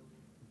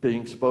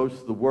being exposed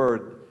to the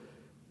Word,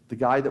 the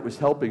guy that was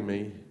helping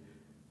me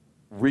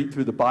read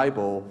through the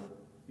Bible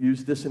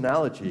used this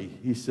analogy.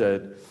 He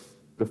said,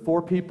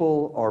 before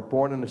people are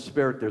born in the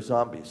Spirit, they're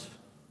zombies.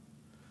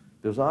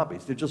 They're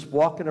zombies. They're just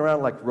walking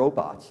around like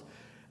robots.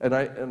 And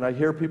I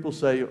hear people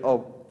say,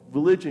 oh,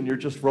 religion, you're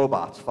just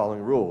robots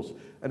following rules.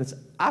 And it's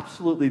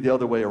absolutely the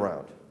other way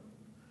around.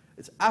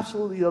 It's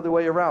absolutely the other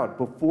way around.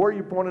 Before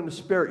you're born in the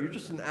Spirit, you're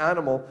just an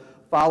animal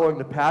following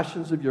the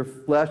passions of your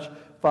flesh,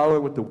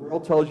 following what the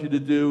world tells you to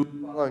do,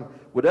 following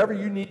whatever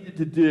you needed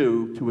to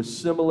do to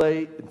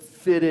assimilate and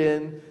fit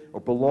in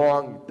or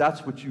belong.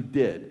 That's what you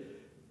did.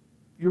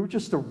 You're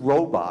just a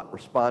robot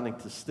responding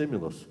to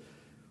stimulus.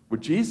 When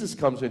Jesus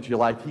comes into your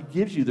life, he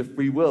gives you the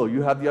free will.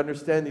 You have the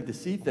understanding to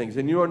see things,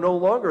 and you are no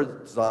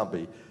longer a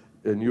zombie,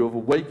 and you have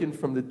awakened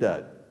from the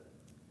dead.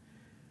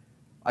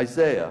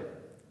 Isaiah,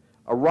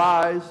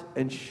 arise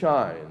and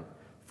shine,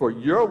 for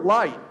your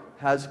light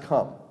has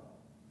come.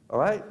 All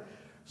right?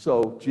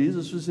 So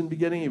Jesus was in the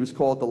beginning. He was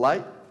called the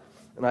light.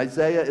 And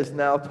Isaiah is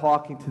now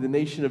talking to the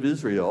nation of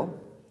Israel.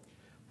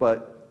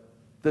 But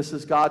This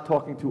is God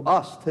talking to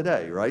us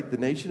today, right? The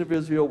nation of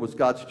Israel was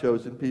God's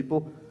chosen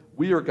people.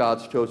 We are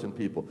God's chosen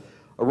people.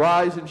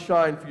 Arise and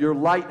shine, for your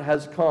light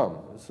has come.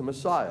 It's the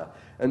Messiah.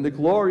 And the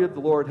glory of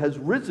the Lord has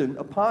risen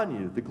upon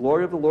you. The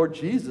glory of the Lord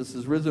Jesus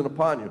has risen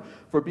upon you.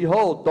 For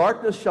behold,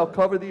 darkness shall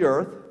cover the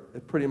earth.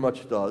 It pretty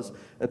much does.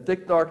 And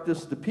thick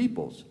darkness the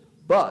peoples.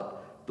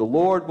 But the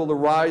Lord will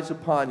arise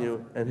upon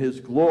you, and his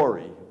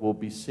glory will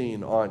be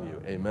seen on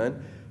you.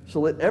 Amen?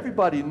 So let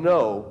everybody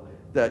know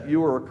that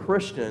you are a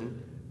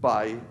Christian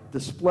by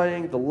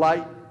displaying the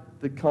light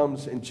that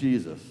comes in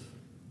Jesus.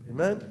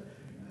 Amen?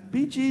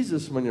 Be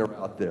Jesus when you're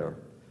out there.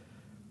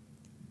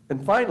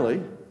 And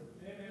finally,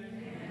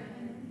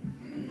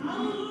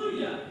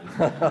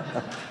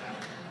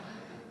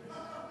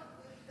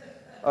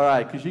 all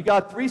right, because you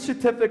got 3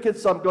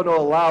 certificates, I'm going to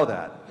allow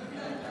that.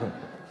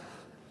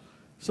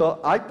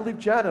 So I believe,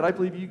 Janet, I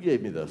believe you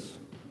gave me this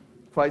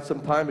quite some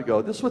time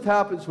ago. This is what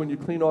happens when you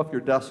clean off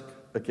your desk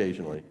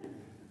occasionally.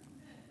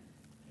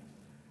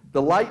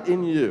 The light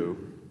in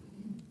you,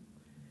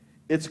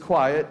 it's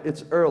quiet,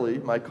 it's early,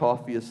 my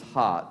coffee is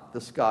hot,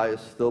 the sky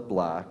is still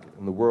black,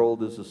 and the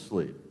world is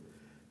asleep.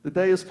 The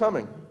day is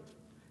coming.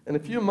 In a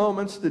few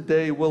moments, the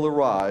day will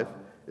arrive.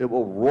 It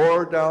will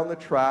roar down the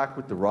track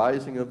with the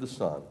rising of the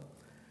sun.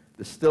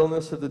 The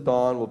stillness of the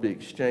dawn will be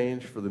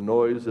exchanged for the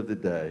noise of the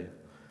day.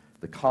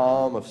 The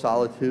calm of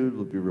solitude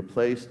will be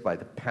replaced by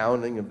the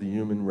pounding of the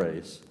human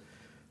race.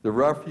 The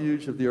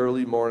refuge of the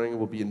early morning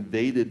will be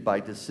invaded by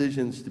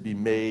decisions to be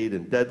made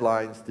and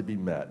deadlines to be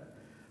met.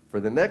 For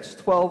the next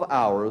 12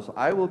 hours,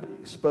 I will be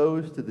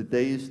exposed to the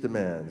day's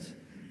demands.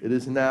 It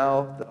is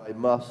now that I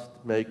must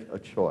make a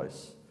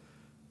choice.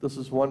 This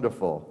is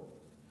wonderful,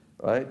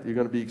 right? You're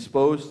going to be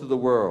exposed to the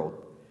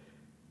world.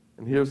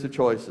 And here's the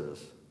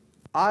choices.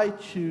 I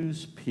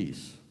choose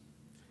peace.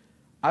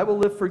 I will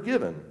live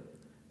forgiven,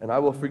 and I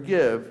will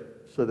forgive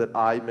so that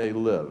I may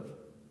live.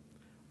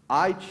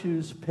 I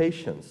choose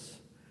patience.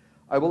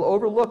 I will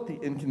overlook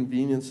the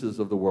inconveniences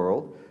of the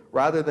world.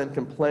 Rather than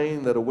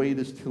complain that a wait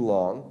is too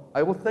long,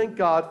 I will thank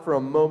God for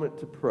a moment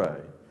to pray.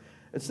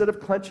 Instead of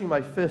clenching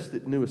my fist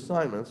at new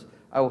assignments,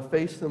 I will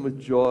face them with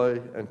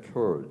joy and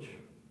courage.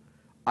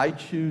 I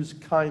choose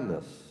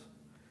kindness.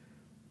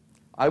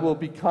 I will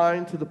be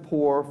kind to the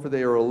poor, for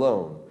they are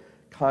alone,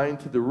 kind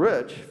to the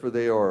rich, for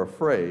they are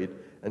afraid,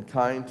 and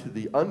kind to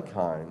the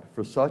unkind,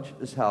 for such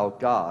is how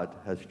God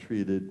has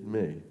treated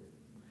me.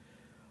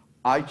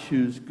 I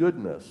choose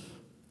goodness.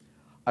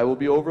 I will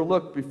be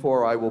overlooked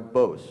before I will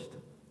boast.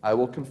 I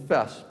will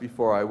confess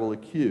before I will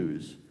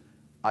accuse.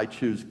 I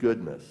choose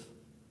goodness.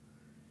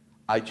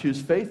 I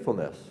choose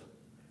faithfulness.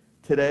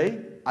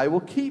 Today, I will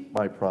keep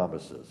my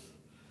promises.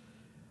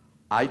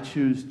 I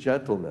choose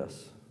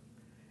gentleness.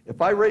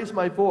 If I raise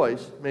my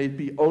voice, may it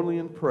be only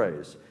in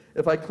praise.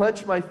 If I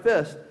clench my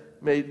fist,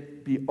 may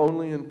it be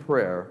only in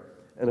prayer.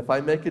 And if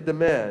I make a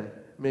demand,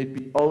 may it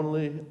be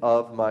only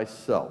of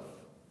myself.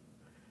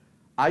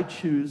 I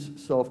choose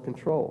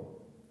self-control.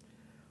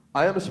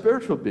 I am a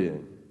spiritual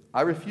being.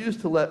 I refuse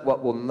to let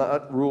what will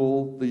not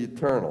rule the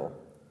eternal.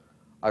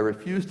 I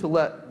refuse to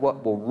let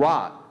what will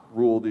rot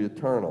rule the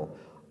eternal.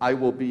 I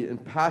will be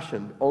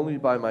impassioned only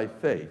by my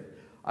faith.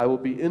 I will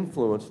be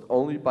influenced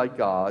only by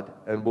God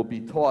and will be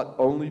taught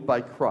only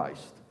by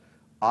Christ.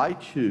 I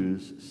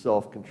choose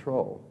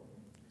self-control.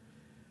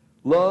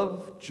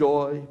 Love,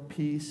 joy,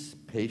 peace,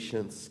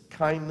 patience,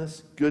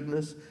 kindness,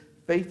 goodness,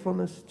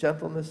 faithfulness,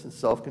 gentleness, and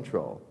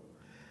self-control.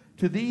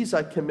 To these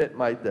I commit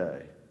my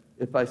day.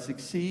 If I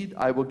succeed,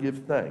 I will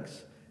give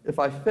thanks. If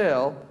I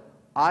fail,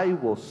 I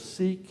will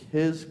seek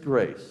his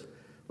grace.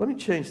 Let me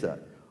change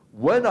that.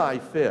 When I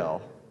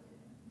fail,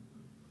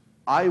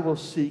 I will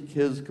seek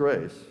his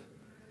grace.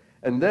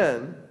 And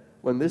then,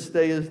 when this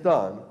day is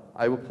done,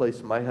 I will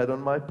place my head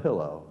on my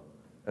pillow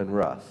and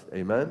rest.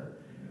 Amen?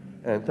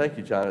 And thank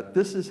you, Janet.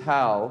 This is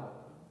how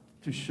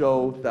to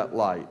show that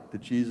light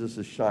that Jesus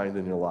has shined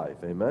in your life.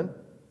 Amen?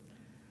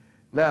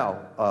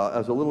 Now,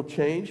 as a little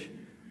change,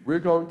 we're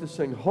going to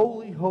sing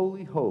Holy,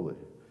 Holy, Holy.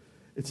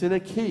 It's in a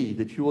key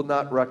that you will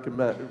not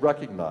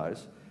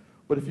recognize,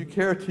 but if you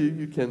care to,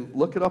 you can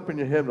look it up in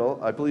your hymnal.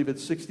 I believe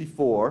it's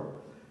 64,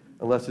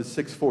 unless it's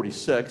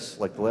 646,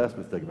 like the last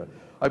mistake about it.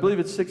 I believe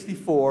it's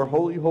 64,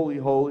 Holy, Holy,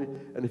 Holy,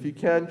 and if you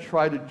can,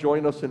 try to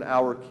join us in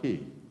our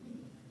key.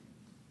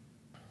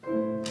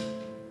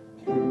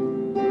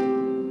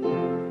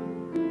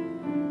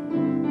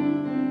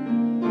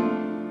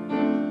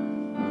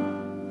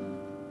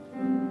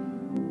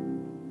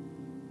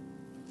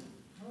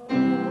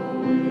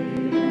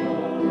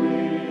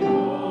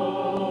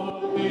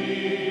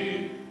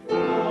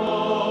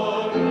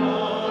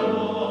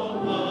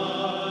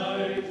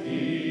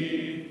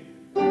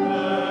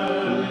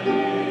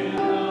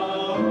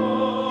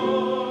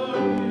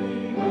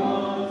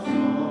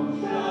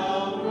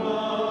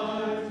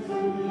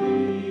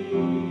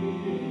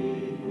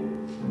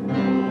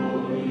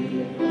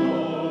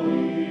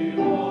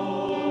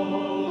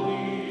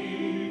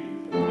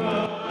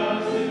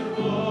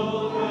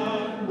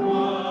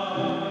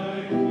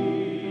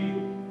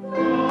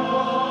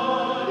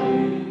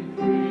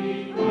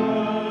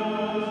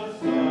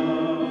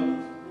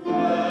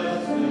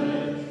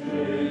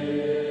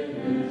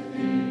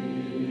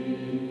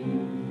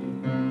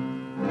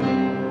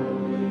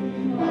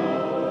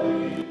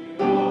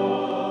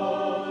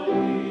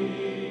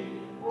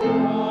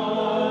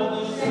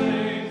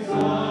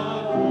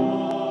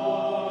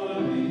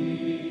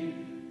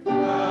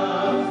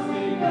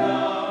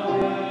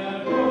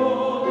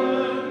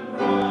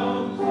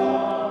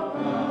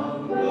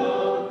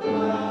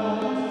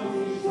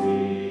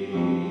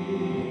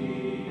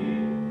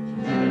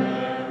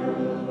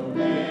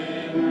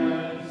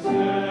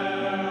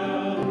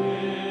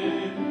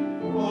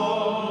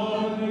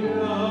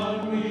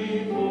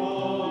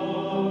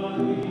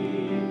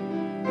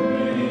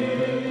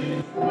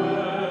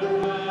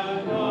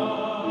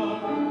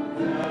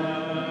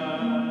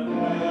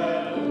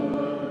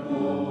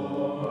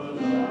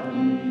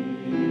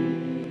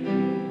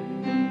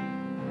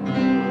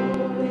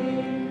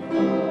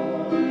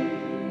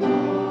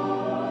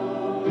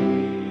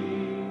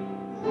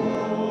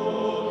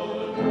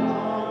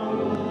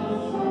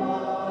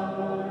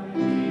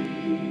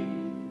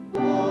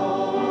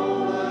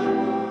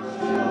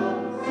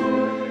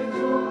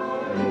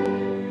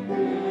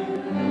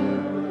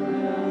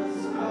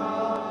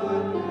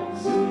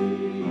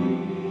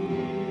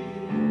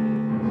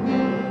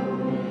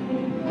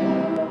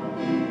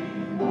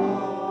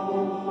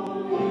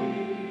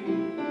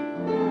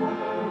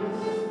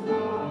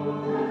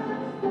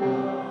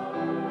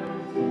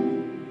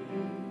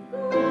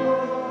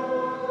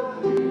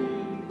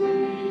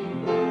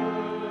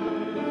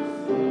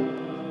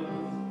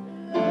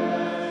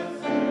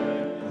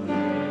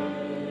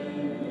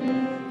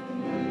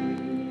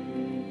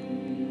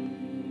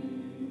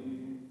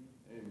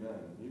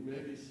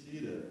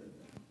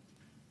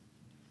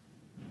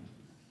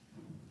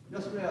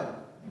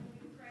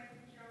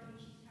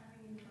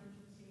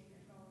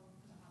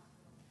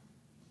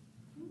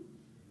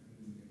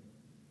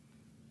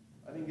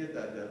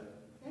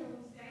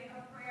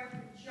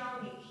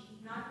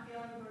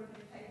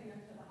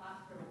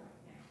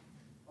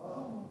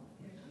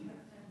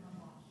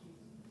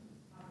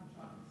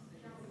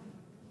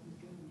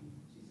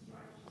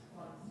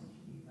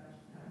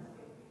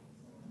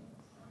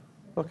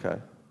 Okay.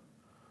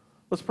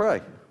 Let's pray.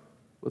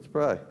 Let's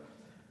pray.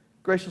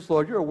 Gracious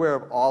Lord, you're aware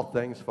of all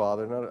things,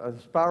 Father. And a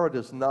sparrow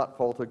does not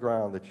fall to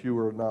ground that you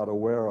are not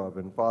aware of.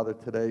 And Father,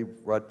 today,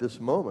 right this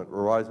moment,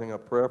 we're rising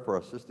up prayer for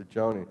our sister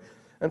Joni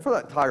and for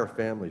that entire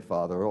family,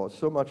 Father. Oh,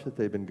 so much that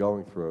they've been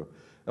going through.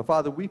 And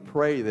Father, we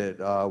pray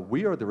that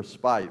we are the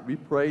respite. We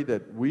pray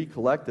that we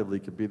collectively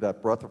can be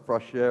that breath of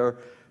fresh air,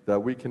 that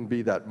we can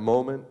be that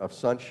moment of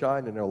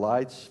sunshine in their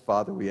lives.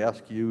 Father, we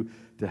ask you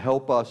to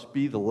help us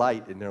be the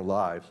light in their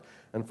lives.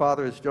 And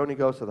Father, as Joni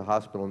goes to the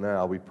hospital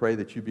now, we pray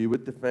that you be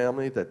with the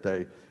family, that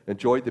they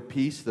enjoy the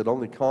peace that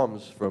only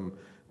comes from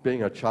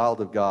being a child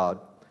of God,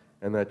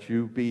 and that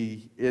you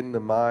be in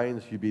the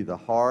minds, you be the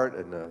heart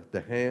and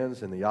the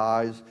hands and the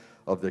eyes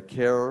of the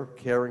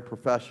caring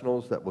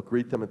professionals that will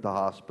greet them at the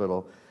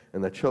hospital,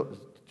 and that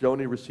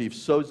Joni receives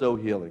sozo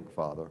healing,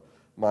 Father,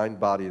 mind,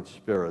 body, and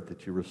spirit,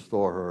 that you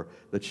restore her,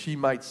 that she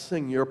might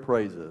sing your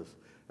praises,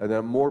 and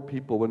that more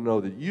people would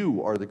know that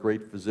you are the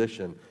great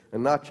physician,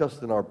 and not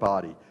just in our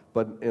body,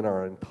 but in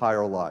our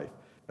entire life.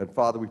 And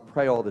Father, we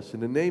pray all this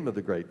in the name of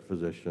the great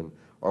physician,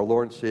 our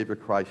Lord and Savior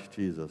Christ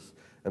Jesus.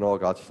 And all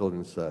God's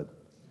children said,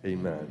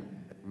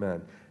 amen.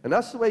 Amen. And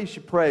that's the way you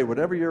should pray.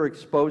 Whenever you're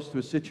exposed to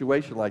a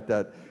situation like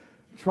that,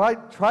 try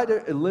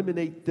to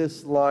eliminate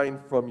this line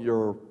from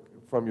your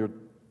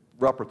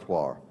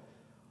repertoire.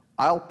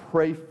 I'll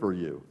pray for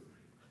you.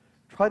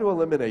 Try to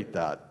eliminate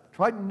that.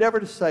 Try never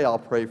to say, I'll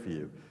pray for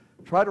you.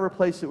 Try to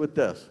replace it with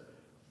this.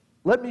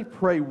 Let me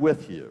pray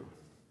with you.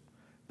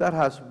 That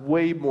has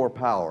way more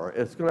power.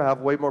 It's going to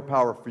have way more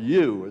power for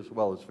you as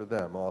well as for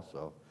them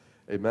also.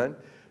 Amen?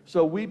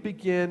 So we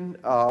begin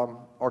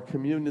our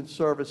communion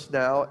service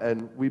now,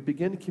 and we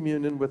begin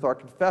communion with our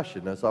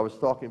confession. As I was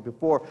talking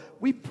before,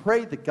 we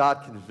pray that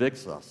God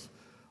convicts us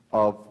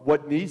of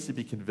what needs to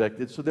be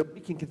convicted so that we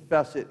can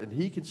confess it and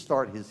he can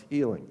start his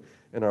healing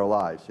in our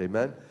lives.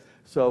 Amen?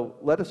 So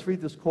let us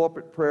read this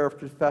corporate prayer of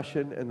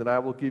confession, and then I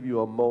will give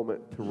you a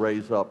moment to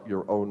raise up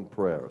your own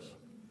prayers.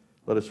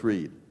 Let us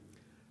read.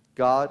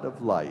 God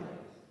of light,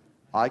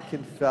 I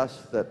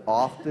confess that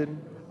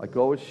often I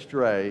go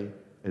astray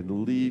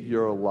and leave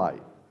your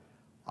light.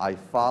 I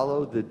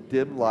follow the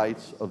dim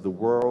lights of the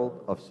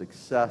world of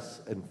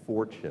success and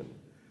fortune.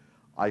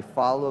 I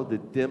follow the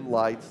dim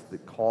lights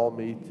that call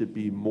me to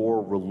be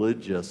more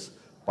religious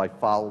by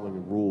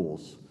following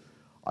rules.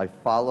 I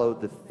follow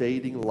the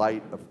fading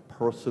light of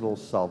personal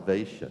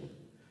salvation.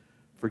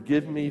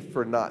 Forgive me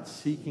for not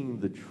seeking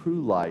the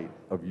true light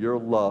of your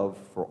love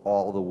for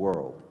all the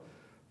world.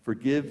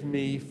 Forgive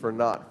me for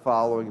not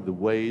following the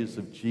ways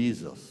of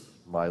Jesus,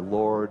 my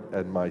Lord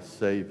and my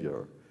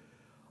Savior.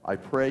 I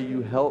pray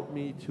you help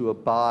me to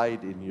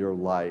abide in your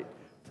light,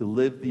 to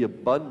live the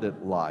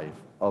abundant life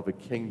of a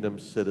kingdom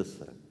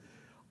citizen.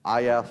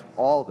 I ask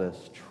all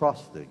this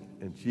trusting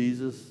in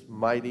Jesus'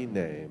 mighty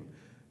name.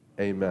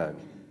 Amen.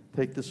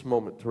 Take this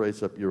moment to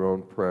raise up your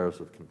own prayers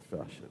of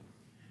confession.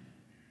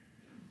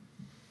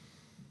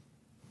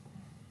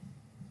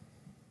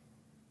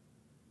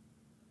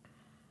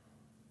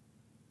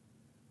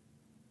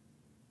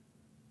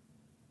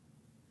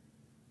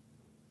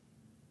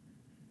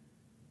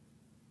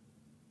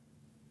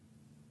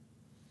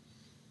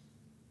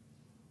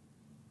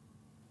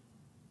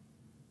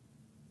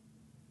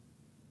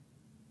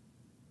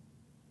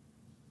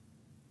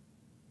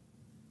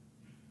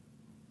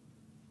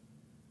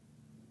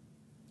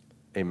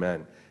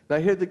 Amen. Now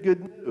hear the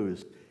good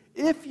news.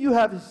 If you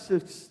have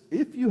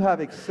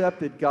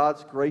accepted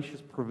God's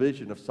gracious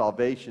provision of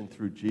salvation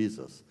through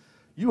Jesus,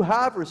 you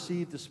have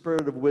received the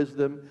spirit of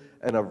wisdom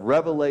and of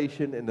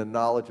revelation in the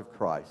knowledge of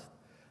Christ,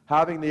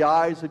 having the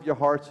eyes of your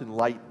hearts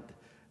enlightened,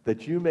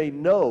 that you may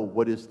know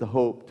what is the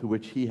hope to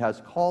which he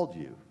has called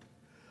you,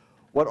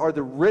 what are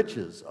the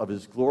riches of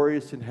his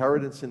glorious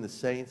inheritance in the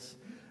saints,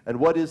 and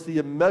what is the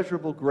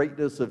immeasurable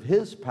greatness of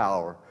his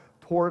power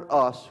toward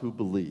us who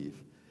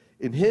believe.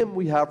 In him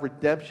we have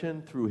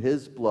redemption through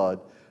his blood,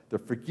 the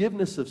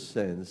forgiveness of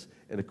sins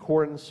in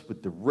accordance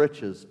with the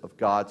riches of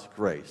God's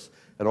grace.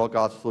 And all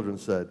God's children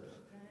said,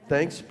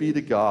 thanks be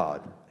to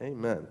God.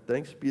 Amen.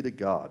 Thanks be to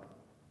God.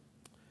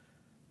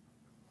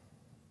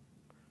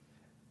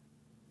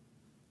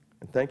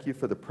 And thank you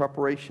for the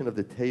preparation of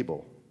the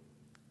table.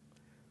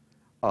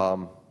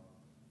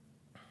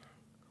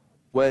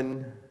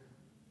 When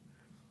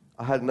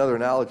I had another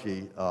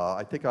analogy,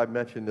 I think I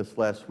mentioned this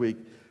last week,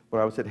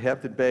 when I was at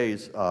Hampton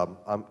Bays.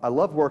 I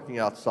love working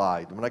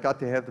outside. When I got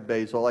to Hampton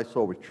Bays, all I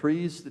saw were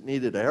trees that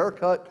needed a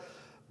haircut,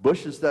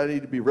 bushes that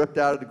needed to be ripped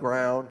out of the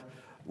ground,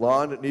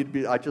 lawn that needed to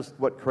be, I just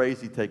went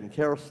crazy taking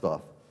care of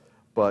stuff.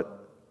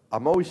 But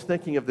I'm always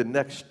thinking of the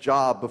next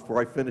job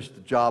before I finish the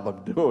job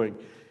I'm doing.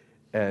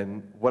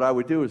 And what I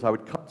would do is I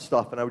would cut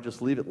stuff and I would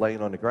just leave it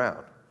laying on the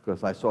ground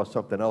because I saw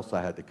something else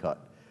I had to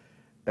cut.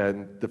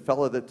 And the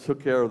fellow that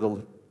took care of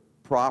the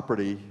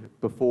property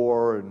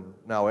before and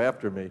now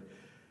after me,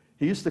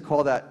 he used to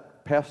call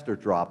that pastor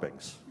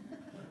droppings.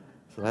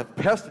 So I have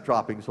pastor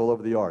droppings all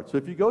over the yard. So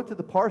if you go to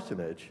the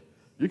parsonage,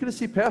 you're going to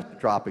see pastor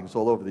droppings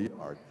all over the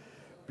yard.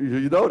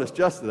 You noticed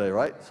yesterday,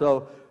 right?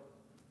 So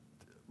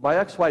My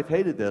ex-wife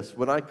hated this.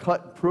 When I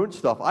cut and prune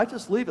stuff, I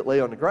just leave it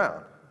lay on the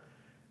ground.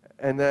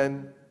 And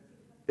then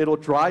it'll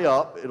dry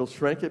up, it'll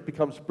shrink, it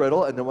becomes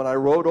brittle, and then when I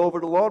rode over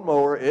the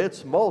lawnmower,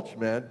 it's mulch,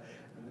 man.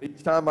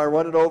 Each time I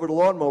run it over the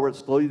lawnmower, it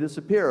slowly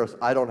disappears.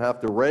 I don't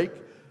have to rake,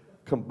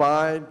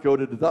 combine, go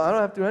to the... I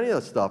don't have to do any of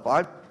that stuff.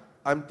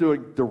 I'm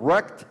doing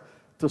direct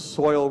to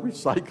soil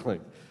recycling,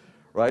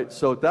 right?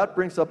 So that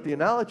brings up the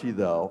analogy,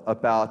 though,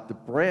 about the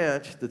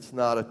branch that's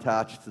not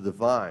attached to the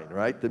vine,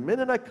 right? The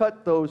minute I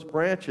cut those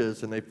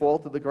branches and they fall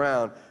to the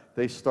ground,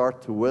 they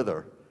start to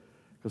wither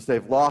because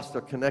they've lost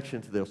their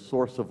connection to their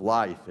source of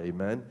life,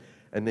 amen?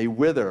 And they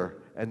wither,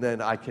 and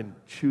then I can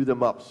chew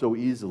them up so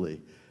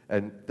easily.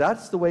 And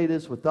that's the way it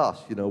is with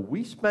us. You know,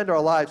 we spend our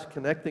lives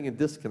connecting and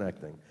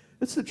disconnecting.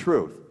 It's the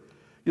truth.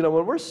 You know,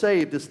 when we're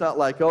saved, it's not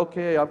like,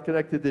 okay, I'm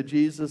connected to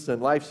Jesus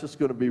and life's just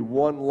going to be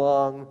one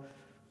long,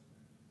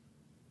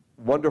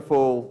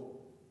 wonderful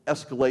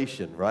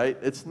escalation, right?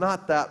 It's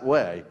not that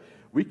way.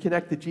 We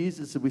connect to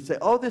Jesus and we say,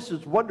 oh, this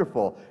is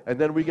wonderful. And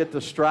then we get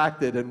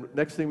distracted, and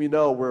next thing we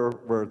know,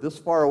 we're this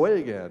far away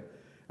again.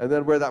 And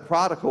then we're that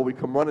prodigal, we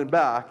come running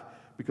back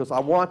because I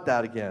want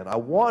that again. I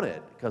want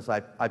it because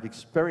I've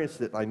experienced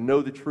it and I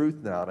know the truth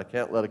now and I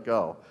can't let it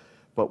go.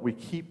 But we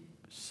keep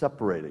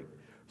separating.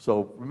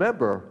 So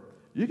remember,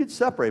 you can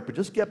separate, but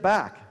just get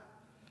back.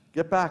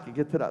 Get back and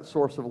get to that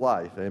source of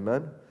life,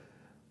 amen?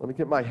 Let me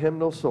get my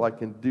hymnal so I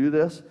can do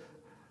this.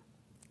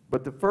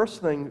 But the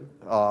first thing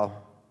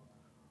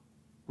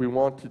we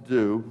want to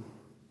do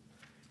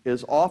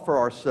is offer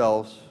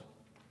ourselves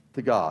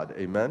to God,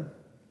 amen?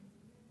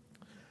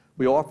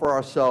 We offer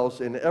ourselves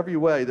in every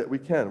way that we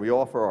can. We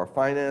offer our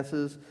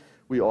finances,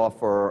 we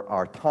offer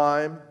our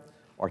time,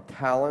 our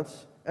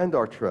talents, and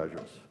our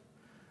treasures.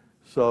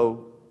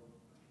 So,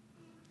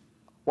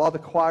 while the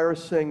choir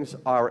sings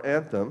our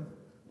anthem,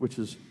 which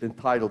is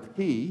entitled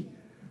He,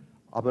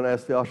 I'm going to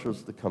ask the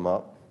ushers to come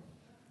up.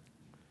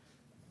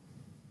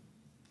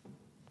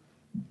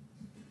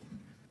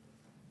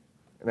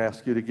 And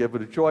ask you to give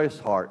it a joyous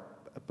heart,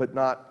 but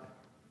not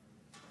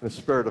in a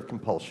spirit of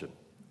compulsion.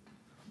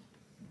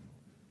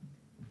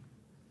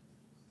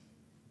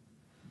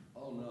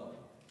 Oh no.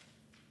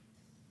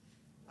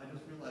 I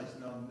just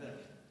realized now I'm Nick.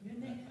 You're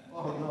Nick.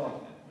 Oh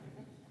no.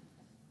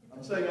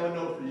 I'm saying oh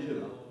no for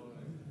you.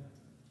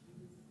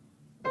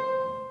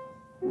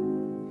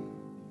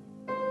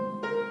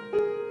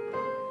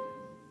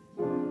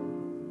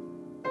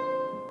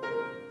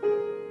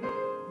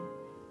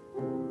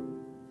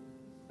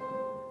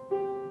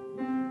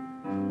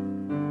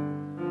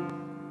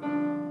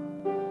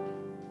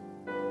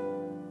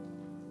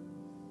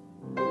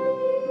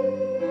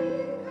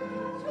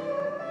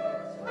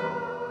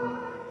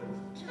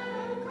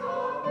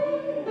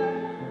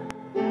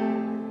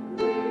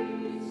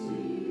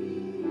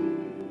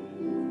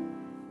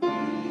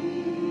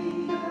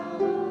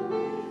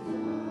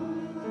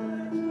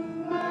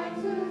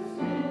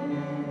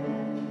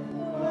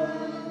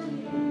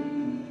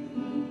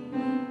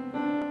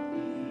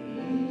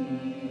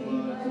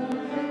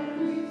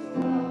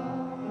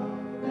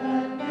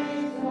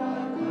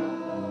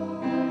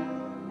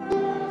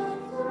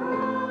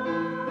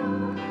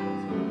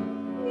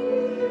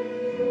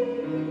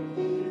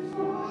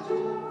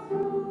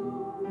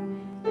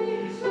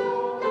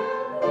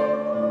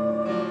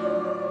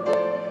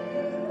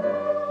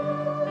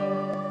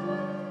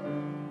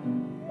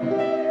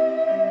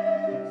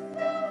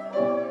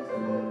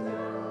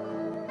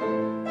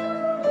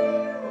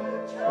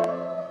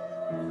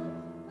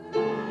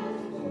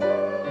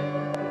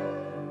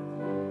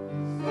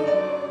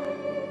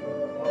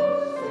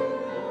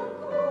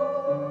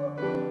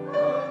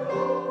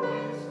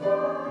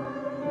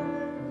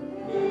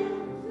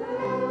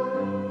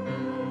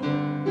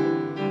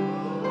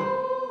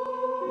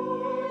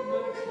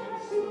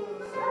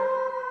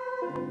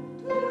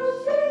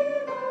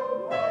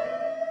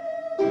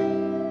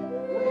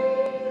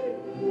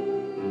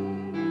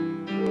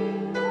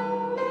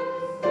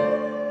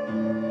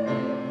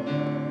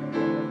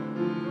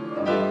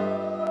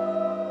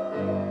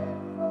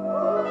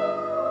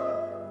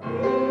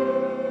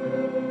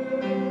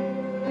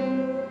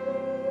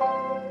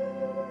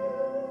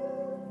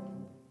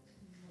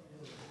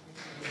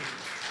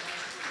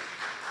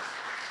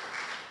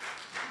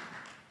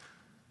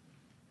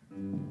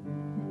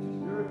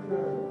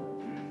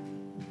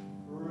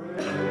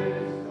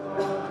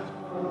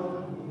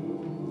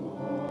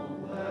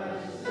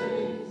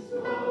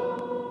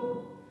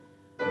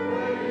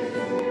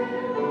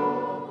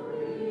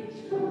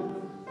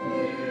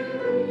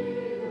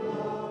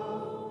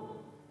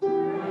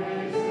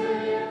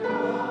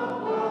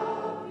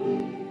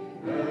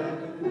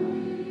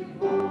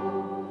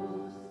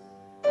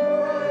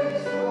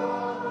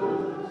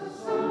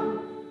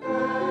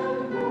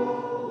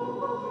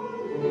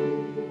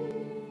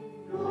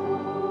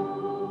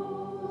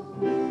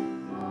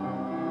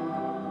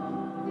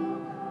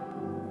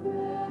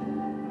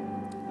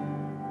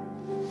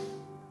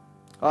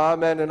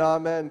 Amen and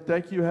amen.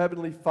 Thank you,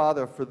 Heavenly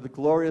Father, for the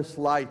glorious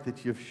light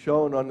that you've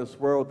shown on this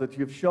world, that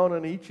you've shown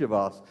on each of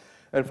us.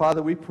 And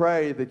Father, we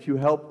pray that you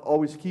help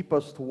always keep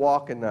us to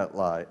walk in that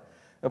light.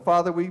 And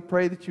Father, we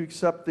pray that you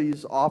accept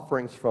these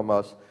offerings from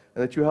us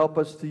and that you help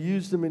us to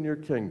use them in your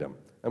kingdom.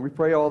 And we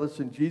pray all this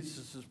in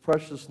Jesus'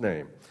 precious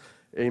name.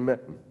 Amen.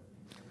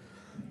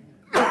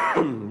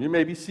 You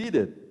may be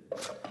seated.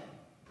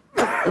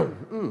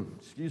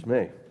 Excuse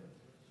me.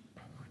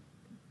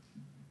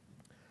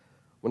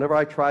 Whenever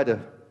I try to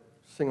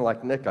sing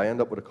like Nick, I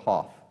end up with a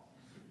cough.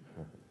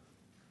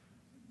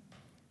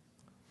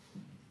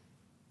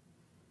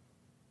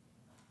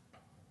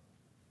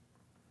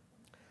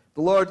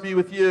 The Lord be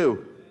with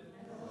you.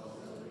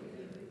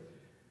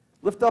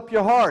 Lift up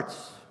your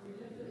hearts.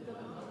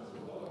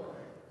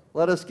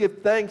 Let us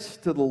give thanks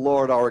to the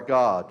Lord our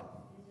God.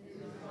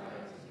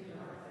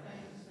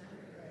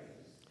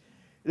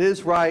 It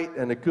is right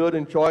and a good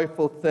and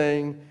joyful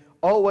thing,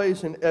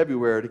 always and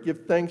everywhere, to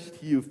give thanks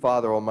to you,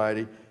 Father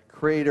Almighty,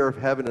 creator of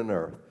heaven and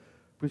earth.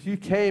 Because you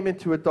came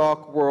into a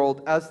dark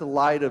world as the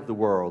light of the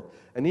world,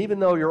 and even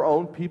though your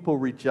own people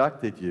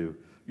rejected you,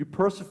 you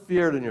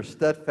persevered in your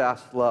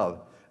steadfast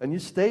love, and you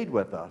stayed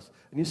with us,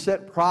 and you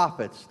sent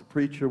prophets to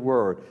preach your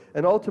word,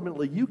 and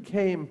ultimately you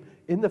came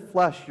in the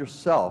flesh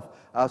yourself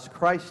as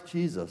Christ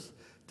Jesus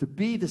to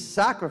be the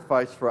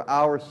sacrifice for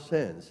our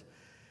sins.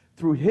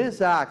 Through his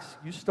acts,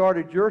 you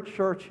started your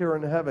church here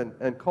in heaven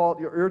and called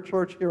your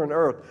church here on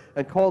earth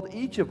and called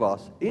each of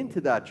us into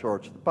that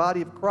church, the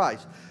body of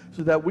Christ,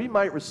 so that we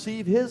might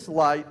receive his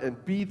light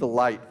and be the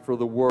light for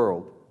the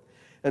world.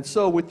 And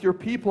so with your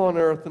people on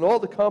earth and all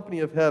the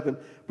company of heaven,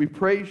 we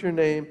praise your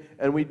name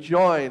and we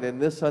join in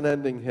this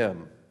unending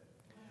hymn.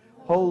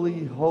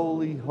 Holy,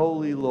 holy,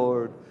 holy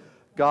Lord,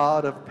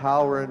 God of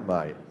power and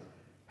might,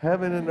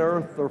 heaven and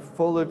earth are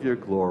full of your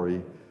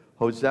glory.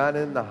 Hosanna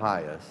in the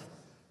highest.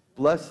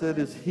 Blessed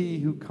is he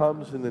who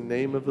comes in the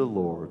name of the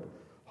Lord.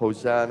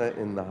 Hosanna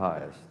in the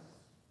highest.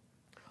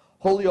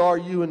 Holy are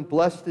you, and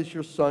blessed is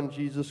your Son,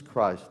 Jesus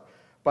Christ.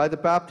 By the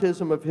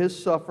baptism of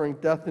his suffering,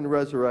 death, and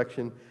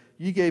resurrection,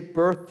 you gave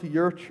birth to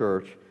your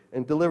church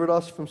and delivered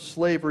us from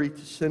slavery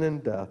to sin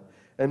and death,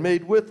 and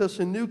made with us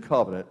a new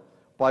covenant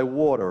by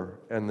water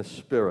and the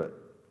Spirit.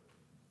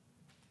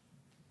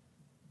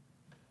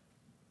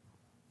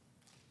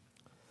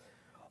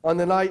 On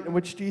the night in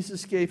which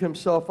Jesus gave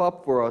himself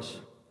up for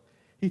us,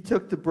 he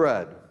took the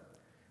bread,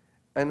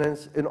 and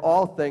as in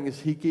all things,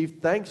 he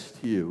gave thanks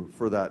to you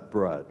for that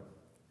bread.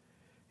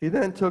 He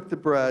then took the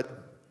bread,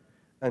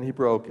 and he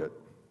broke it.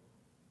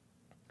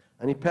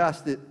 And he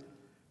passed it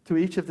to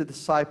each of the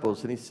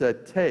disciples, and he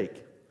said,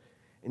 "Take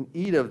and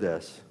eat of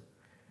this.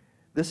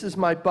 This is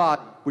my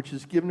body, which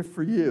is given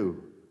for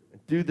you.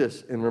 Do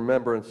this in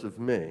remembrance of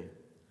me."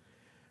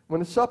 When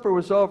the supper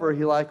was over,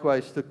 he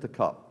likewise took the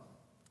cup.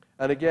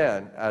 And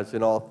again, as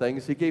in all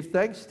things, he gave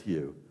thanks to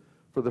you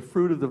for the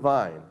fruit of the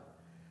vine.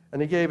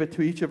 And he gave it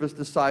to each of his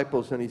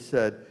disciples, and he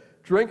said,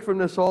 "Drink from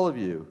this, all of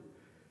you.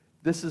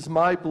 This is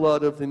my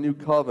blood of the new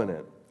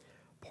covenant,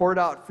 poured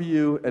out for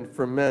you and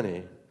for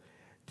many.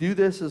 Do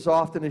this as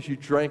often as you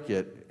drink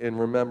it in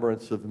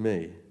remembrance of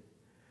me."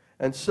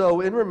 And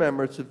so, in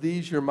remembrance of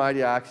these your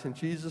mighty acts in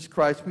Jesus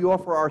Christ, we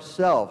offer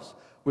ourselves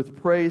with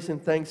praise and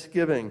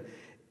thanksgiving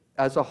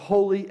as a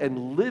holy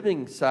and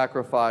living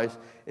sacrifice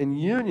in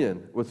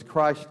union with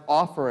Christ's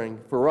offering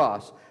for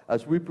us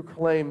as we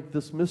proclaim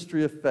this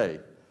mystery of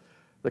faith,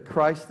 that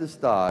Christ has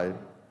died,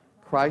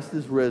 Christ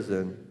is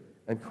risen,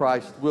 and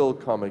Christ will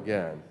come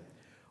again.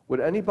 Would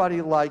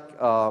anybody like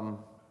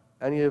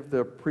any of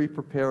the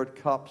pre-prepared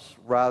cups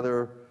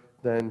rather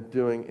than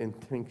doing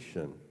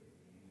intinction?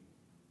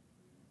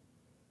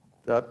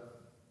 Deb?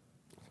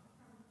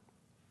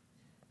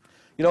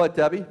 You know what,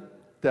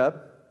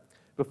 Deb,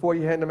 before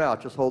you hand them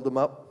out, just hold them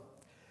up.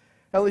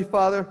 Heavenly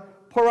Father,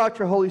 pour out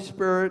your Holy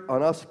Spirit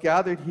on us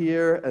gathered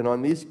here and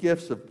on these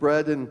gifts of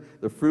bread and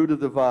the fruit of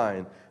the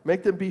vine.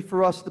 Make them be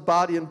for us the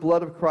body and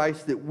blood of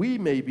Christ, that we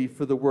may be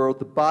for the world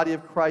the body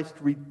of Christ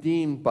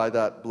redeemed by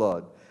that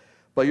blood.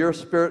 By your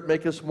Spirit,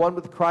 make us one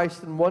with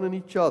Christ and one in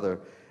each other,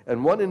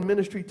 and one in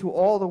ministry to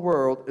all the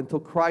world until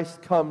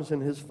Christ comes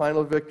in his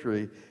final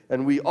victory,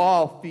 and we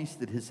all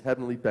feast at his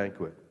heavenly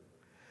banquet.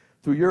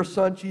 Through your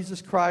Son,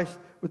 Jesus Christ,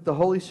 with the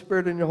Holy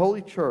Spirit in your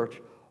holy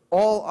church,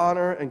 all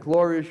honor and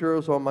glory is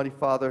yours, Almighty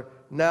Father,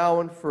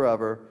 now and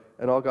forever.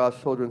 And all God's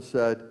children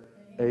said,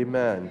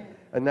 Amen.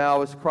 And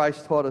now, as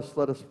Christ taught us,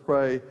 let us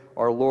pray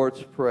our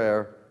Lord's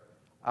Prayer.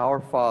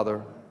 Our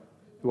Father,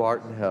 who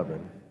art in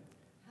heaven,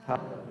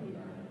 hallowed be thy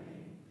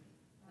name.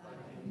 Thy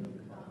kingdom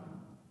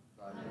come,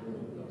 thy will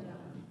be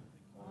done,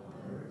 on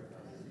earth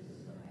as it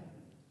is in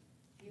heaven.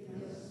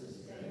 Give us this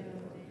day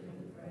our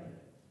daily bread,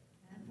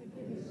 and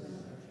forgive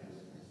us our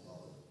trespasses,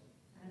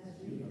 as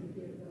we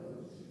forgive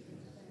those who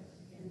trespass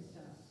against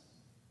us.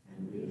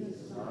 And lead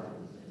us not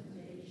into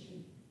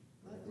temptation,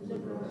 but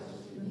deliver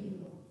us from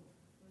evil.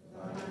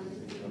 For thine is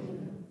the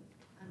kingdom,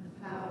 and the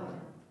power,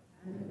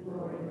 and the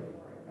glory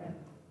forever.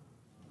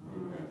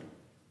 Amen.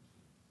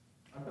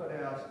 I'm going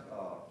to ask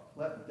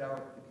let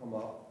Derek to come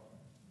up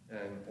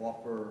and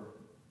offer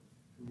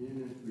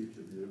communion to each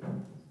of you.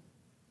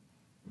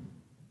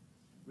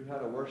 We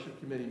had a worship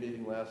committee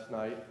meeting last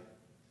night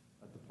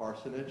at the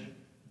parsonage.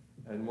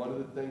 And one of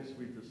the things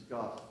we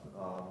discussed,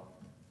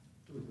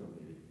 there was no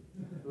meeting.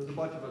 There was a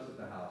bunch of us at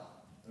the house.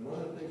 And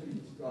one of the things we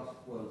discussed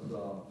was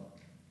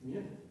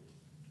communion.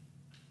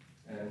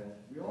 And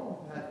we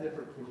all had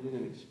different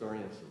communion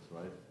experiences,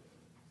 right?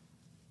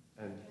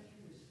 And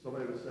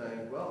somebody was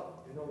saying,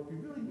 well, you know, it'd be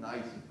really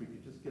nice if we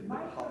could just get the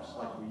cups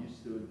like we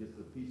used to and get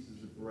the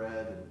pieces of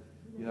bread and,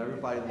 you know,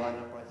 everybody line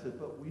up. I said,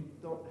 but we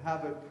don't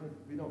have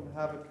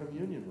a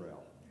communion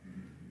rail.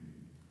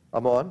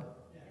 I'm on?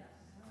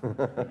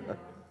 Yes.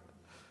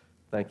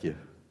 Thank you.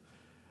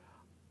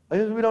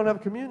 We don't have a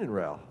communion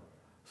rail.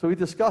 So we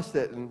discussed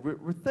it, and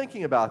we're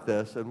thinking about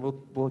this, and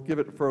we'll give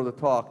it further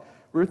talk.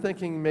 We're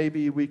thinking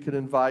maybe we could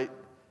invite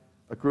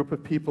a group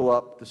of people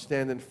up to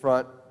stand in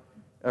front.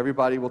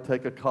 Everybody will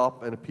take a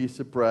cup and a piece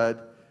of bread,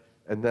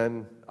 and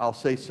then I'll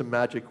say some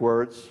magic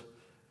words,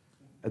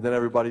 and then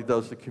everybody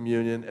does the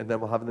communion, and then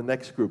we'll have the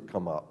next group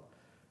come up.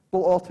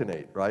 We'll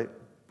alternate, right?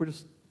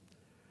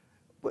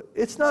 But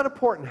it's not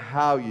important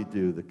how you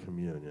do the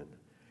communion.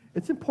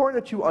 It's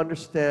important that you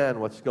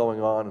understand what's going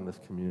on in this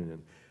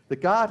communion.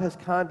 That God has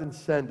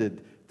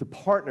condescended to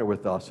partner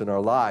with us in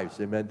our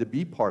lives, amen, to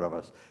be part of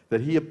us.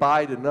 That He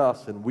abide in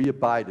us and we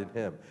abide in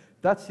Him.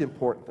 That's the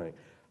important thing.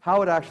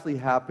 How it actually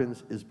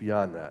happens is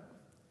beyond that.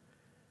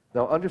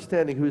 Now,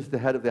 understanding who's the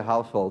head of the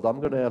household, I'm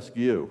going to ask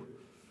you.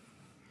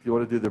 Do you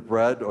want to do the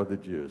bread or the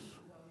juice?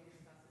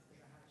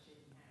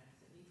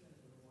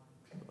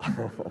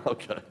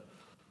 Okay.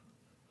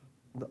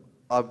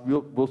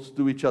 We'll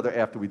do each other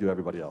after we do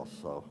everybody else.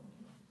 So,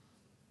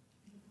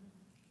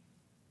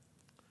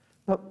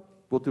 no,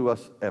 we'll do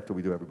us after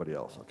we do everybody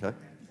else. Okay.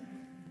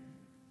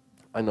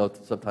 I know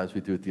that sometimes we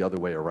do it the other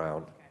way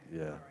around.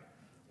 Yeah.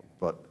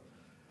 But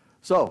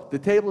so the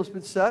table has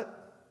been set.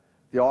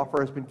 The offer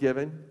has been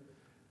given.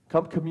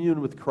 Come commune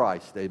with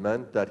Christ.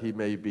 Amen. That He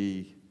may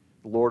be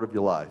the Lord of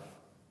your life.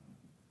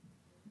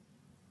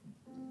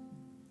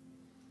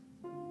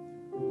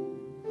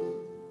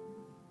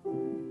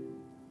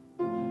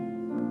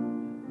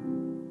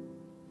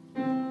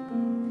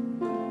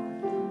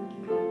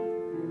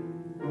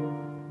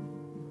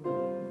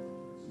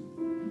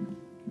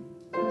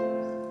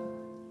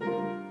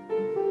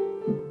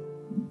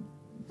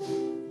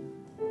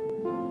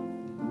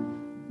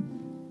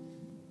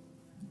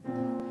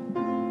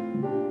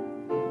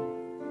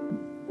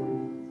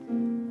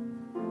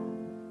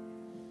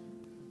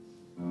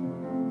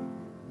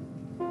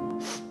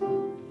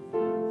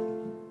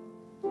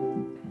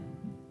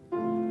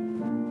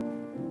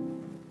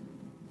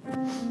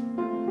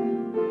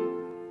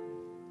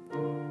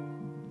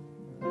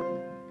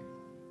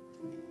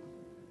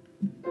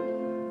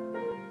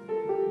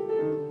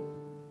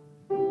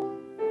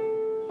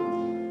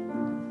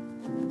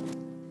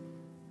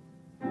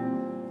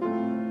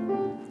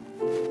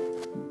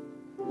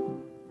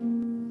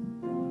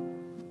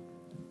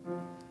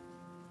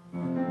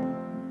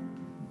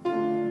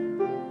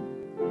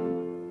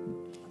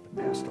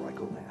 Pastor, I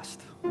go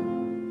last.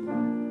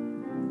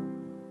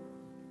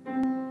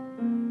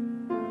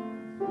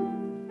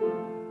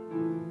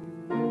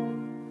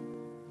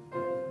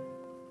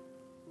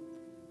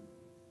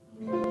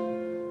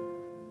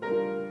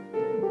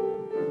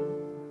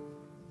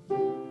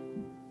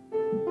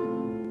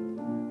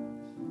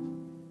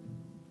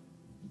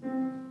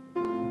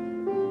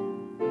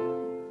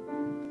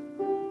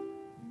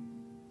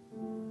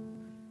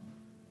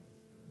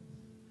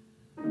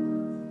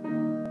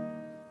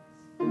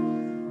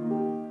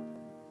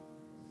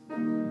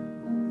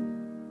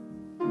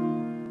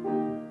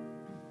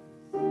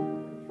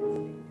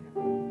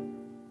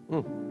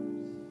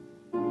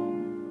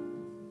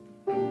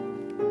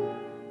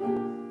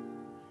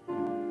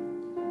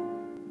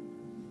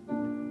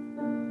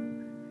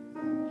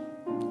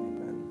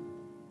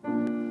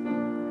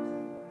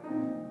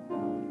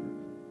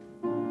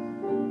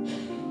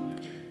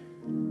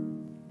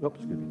 Oops,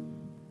 excuse me.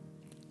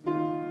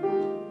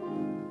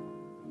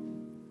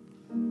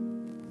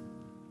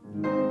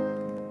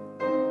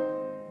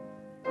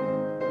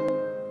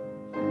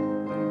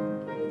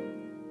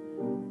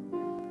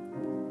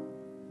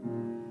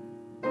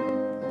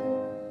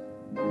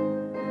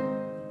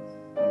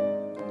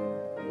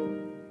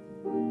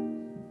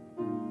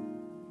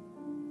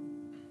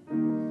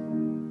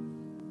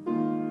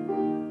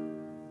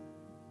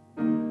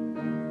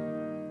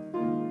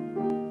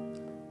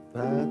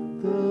 That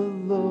the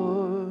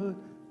Lord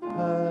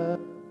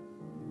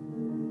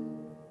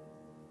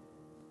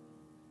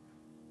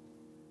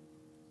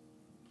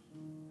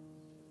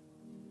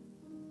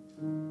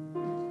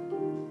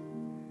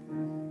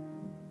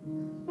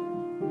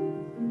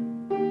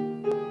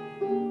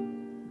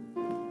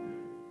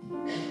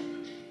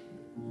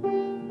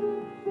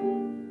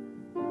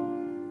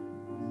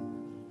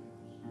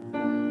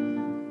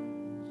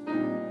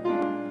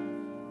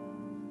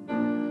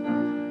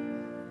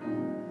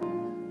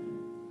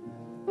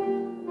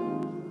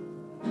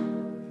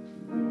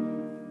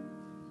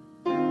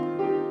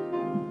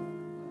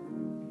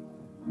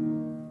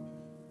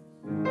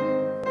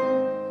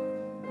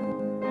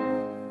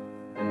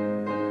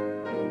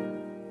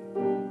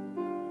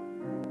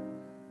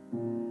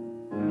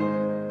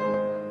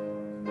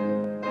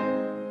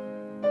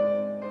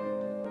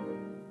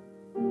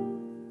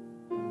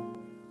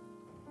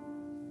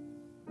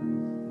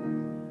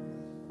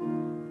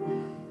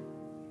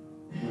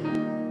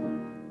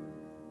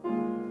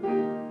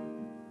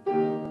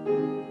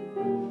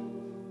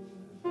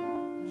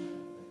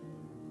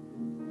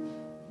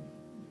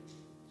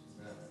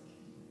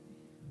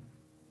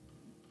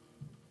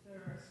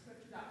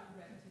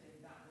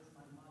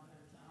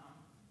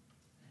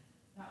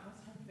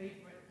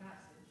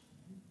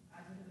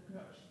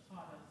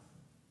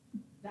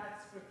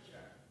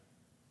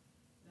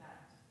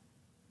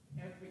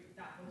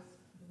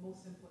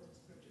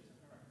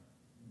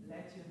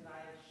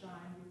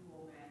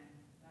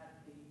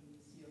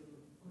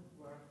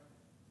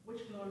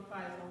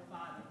glorifies our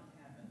Father in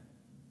heaven.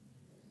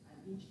 And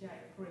each day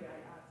I pray, I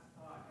ask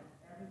God that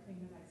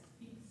everything that I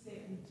speak,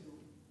 say, and do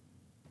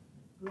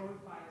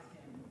glorifies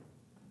Him,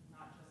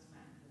 not just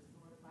man, just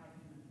glorify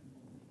Him and Him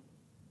only.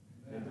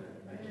 Amen.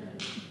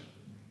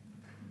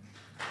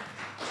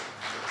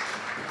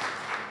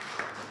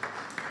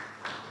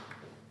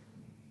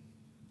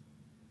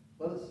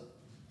 Let us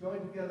join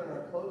together in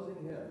our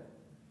closing hymn.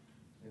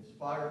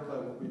 Inspired by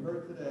what we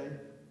heard today,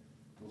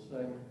 we'll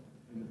sing,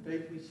 in the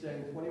faith we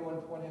sing,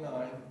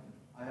 2129,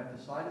 I have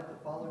decided to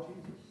follow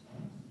Jesus.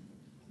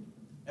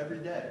 Every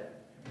day.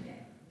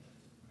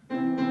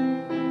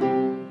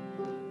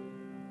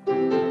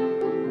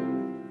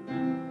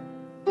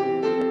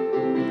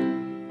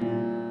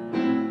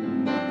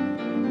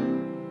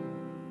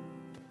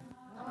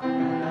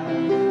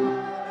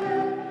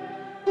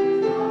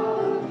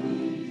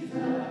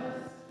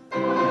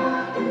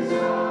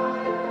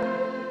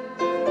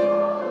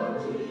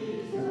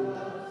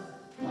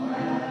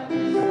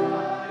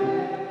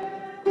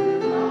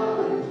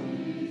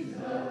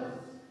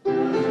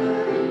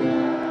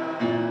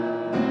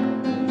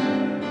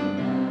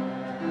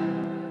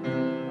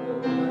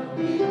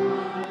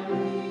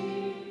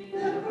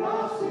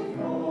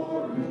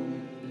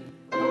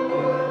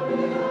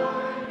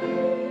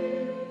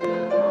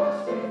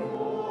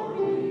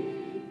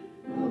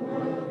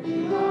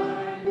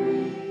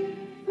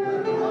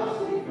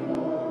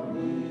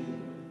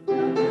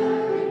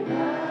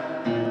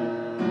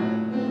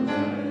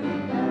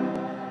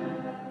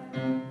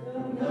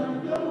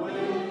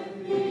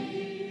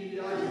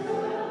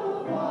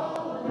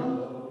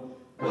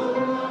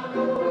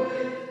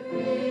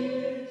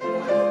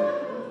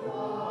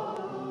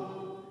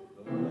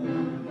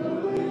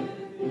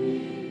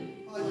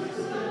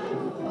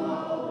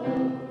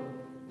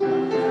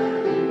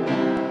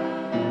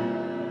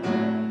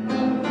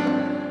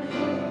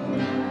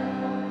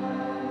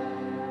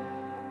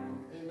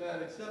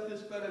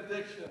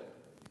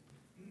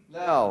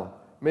 Now,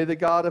 may the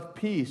God of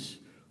peace,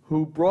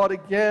 who brought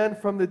again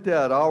from the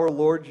dead our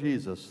Lord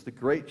Jesus, the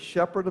great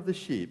shepherd of the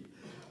sheep,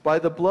 by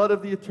the blood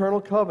of the eternal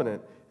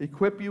covenant,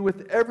 equip you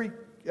with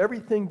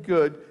everything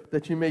good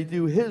that you may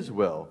do his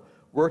will,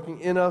 working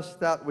in us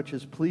that which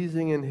is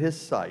pleasing in his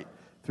sight,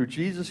 through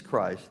Jesus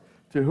Christ,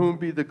 to whom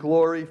be the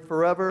glory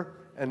forever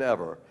and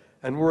ever.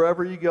 And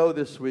wherever you go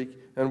this week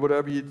and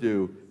whatever you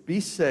do, be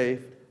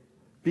safe,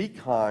 be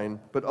kind,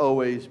 but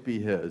always be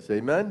his.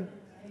 Amen?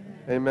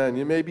 Amen.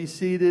 You may be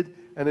seated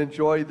and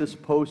enjoy this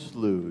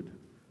postlude.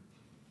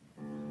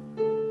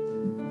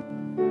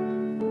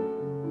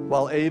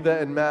 While Ava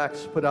and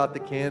Max put out the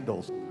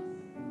candles.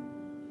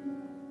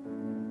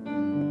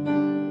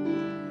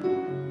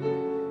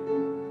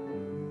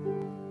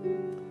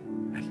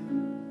 Hey,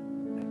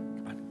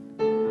 come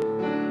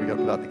on. We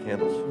gotta put out the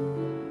candles.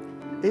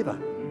 Ava.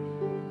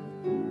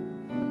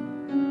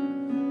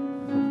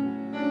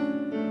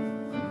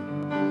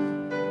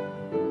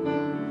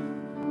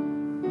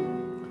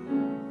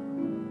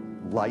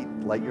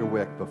 Light your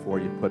wick before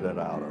you put it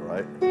out, all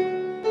right?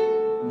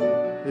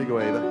 Here you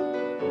go, Ava.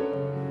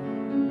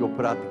 You'll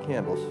put out the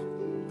candles.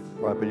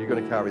 All right, but you're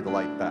going to carry the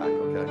light back,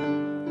 okay?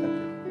 Thank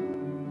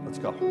you. Let's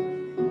go.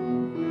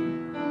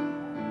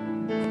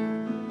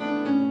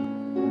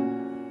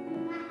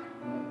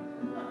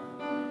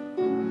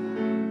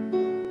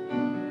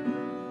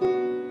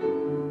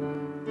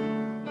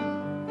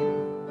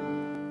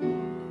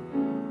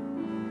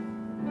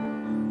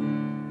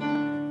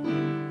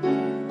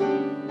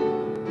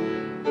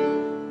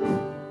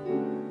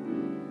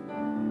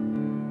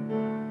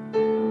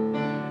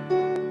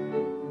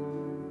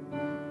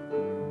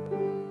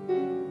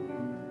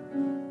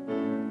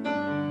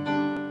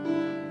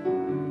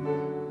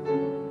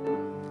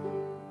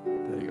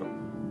 There you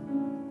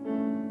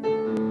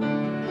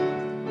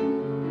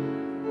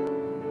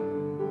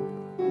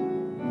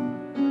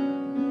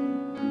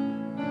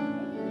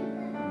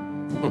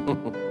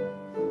go.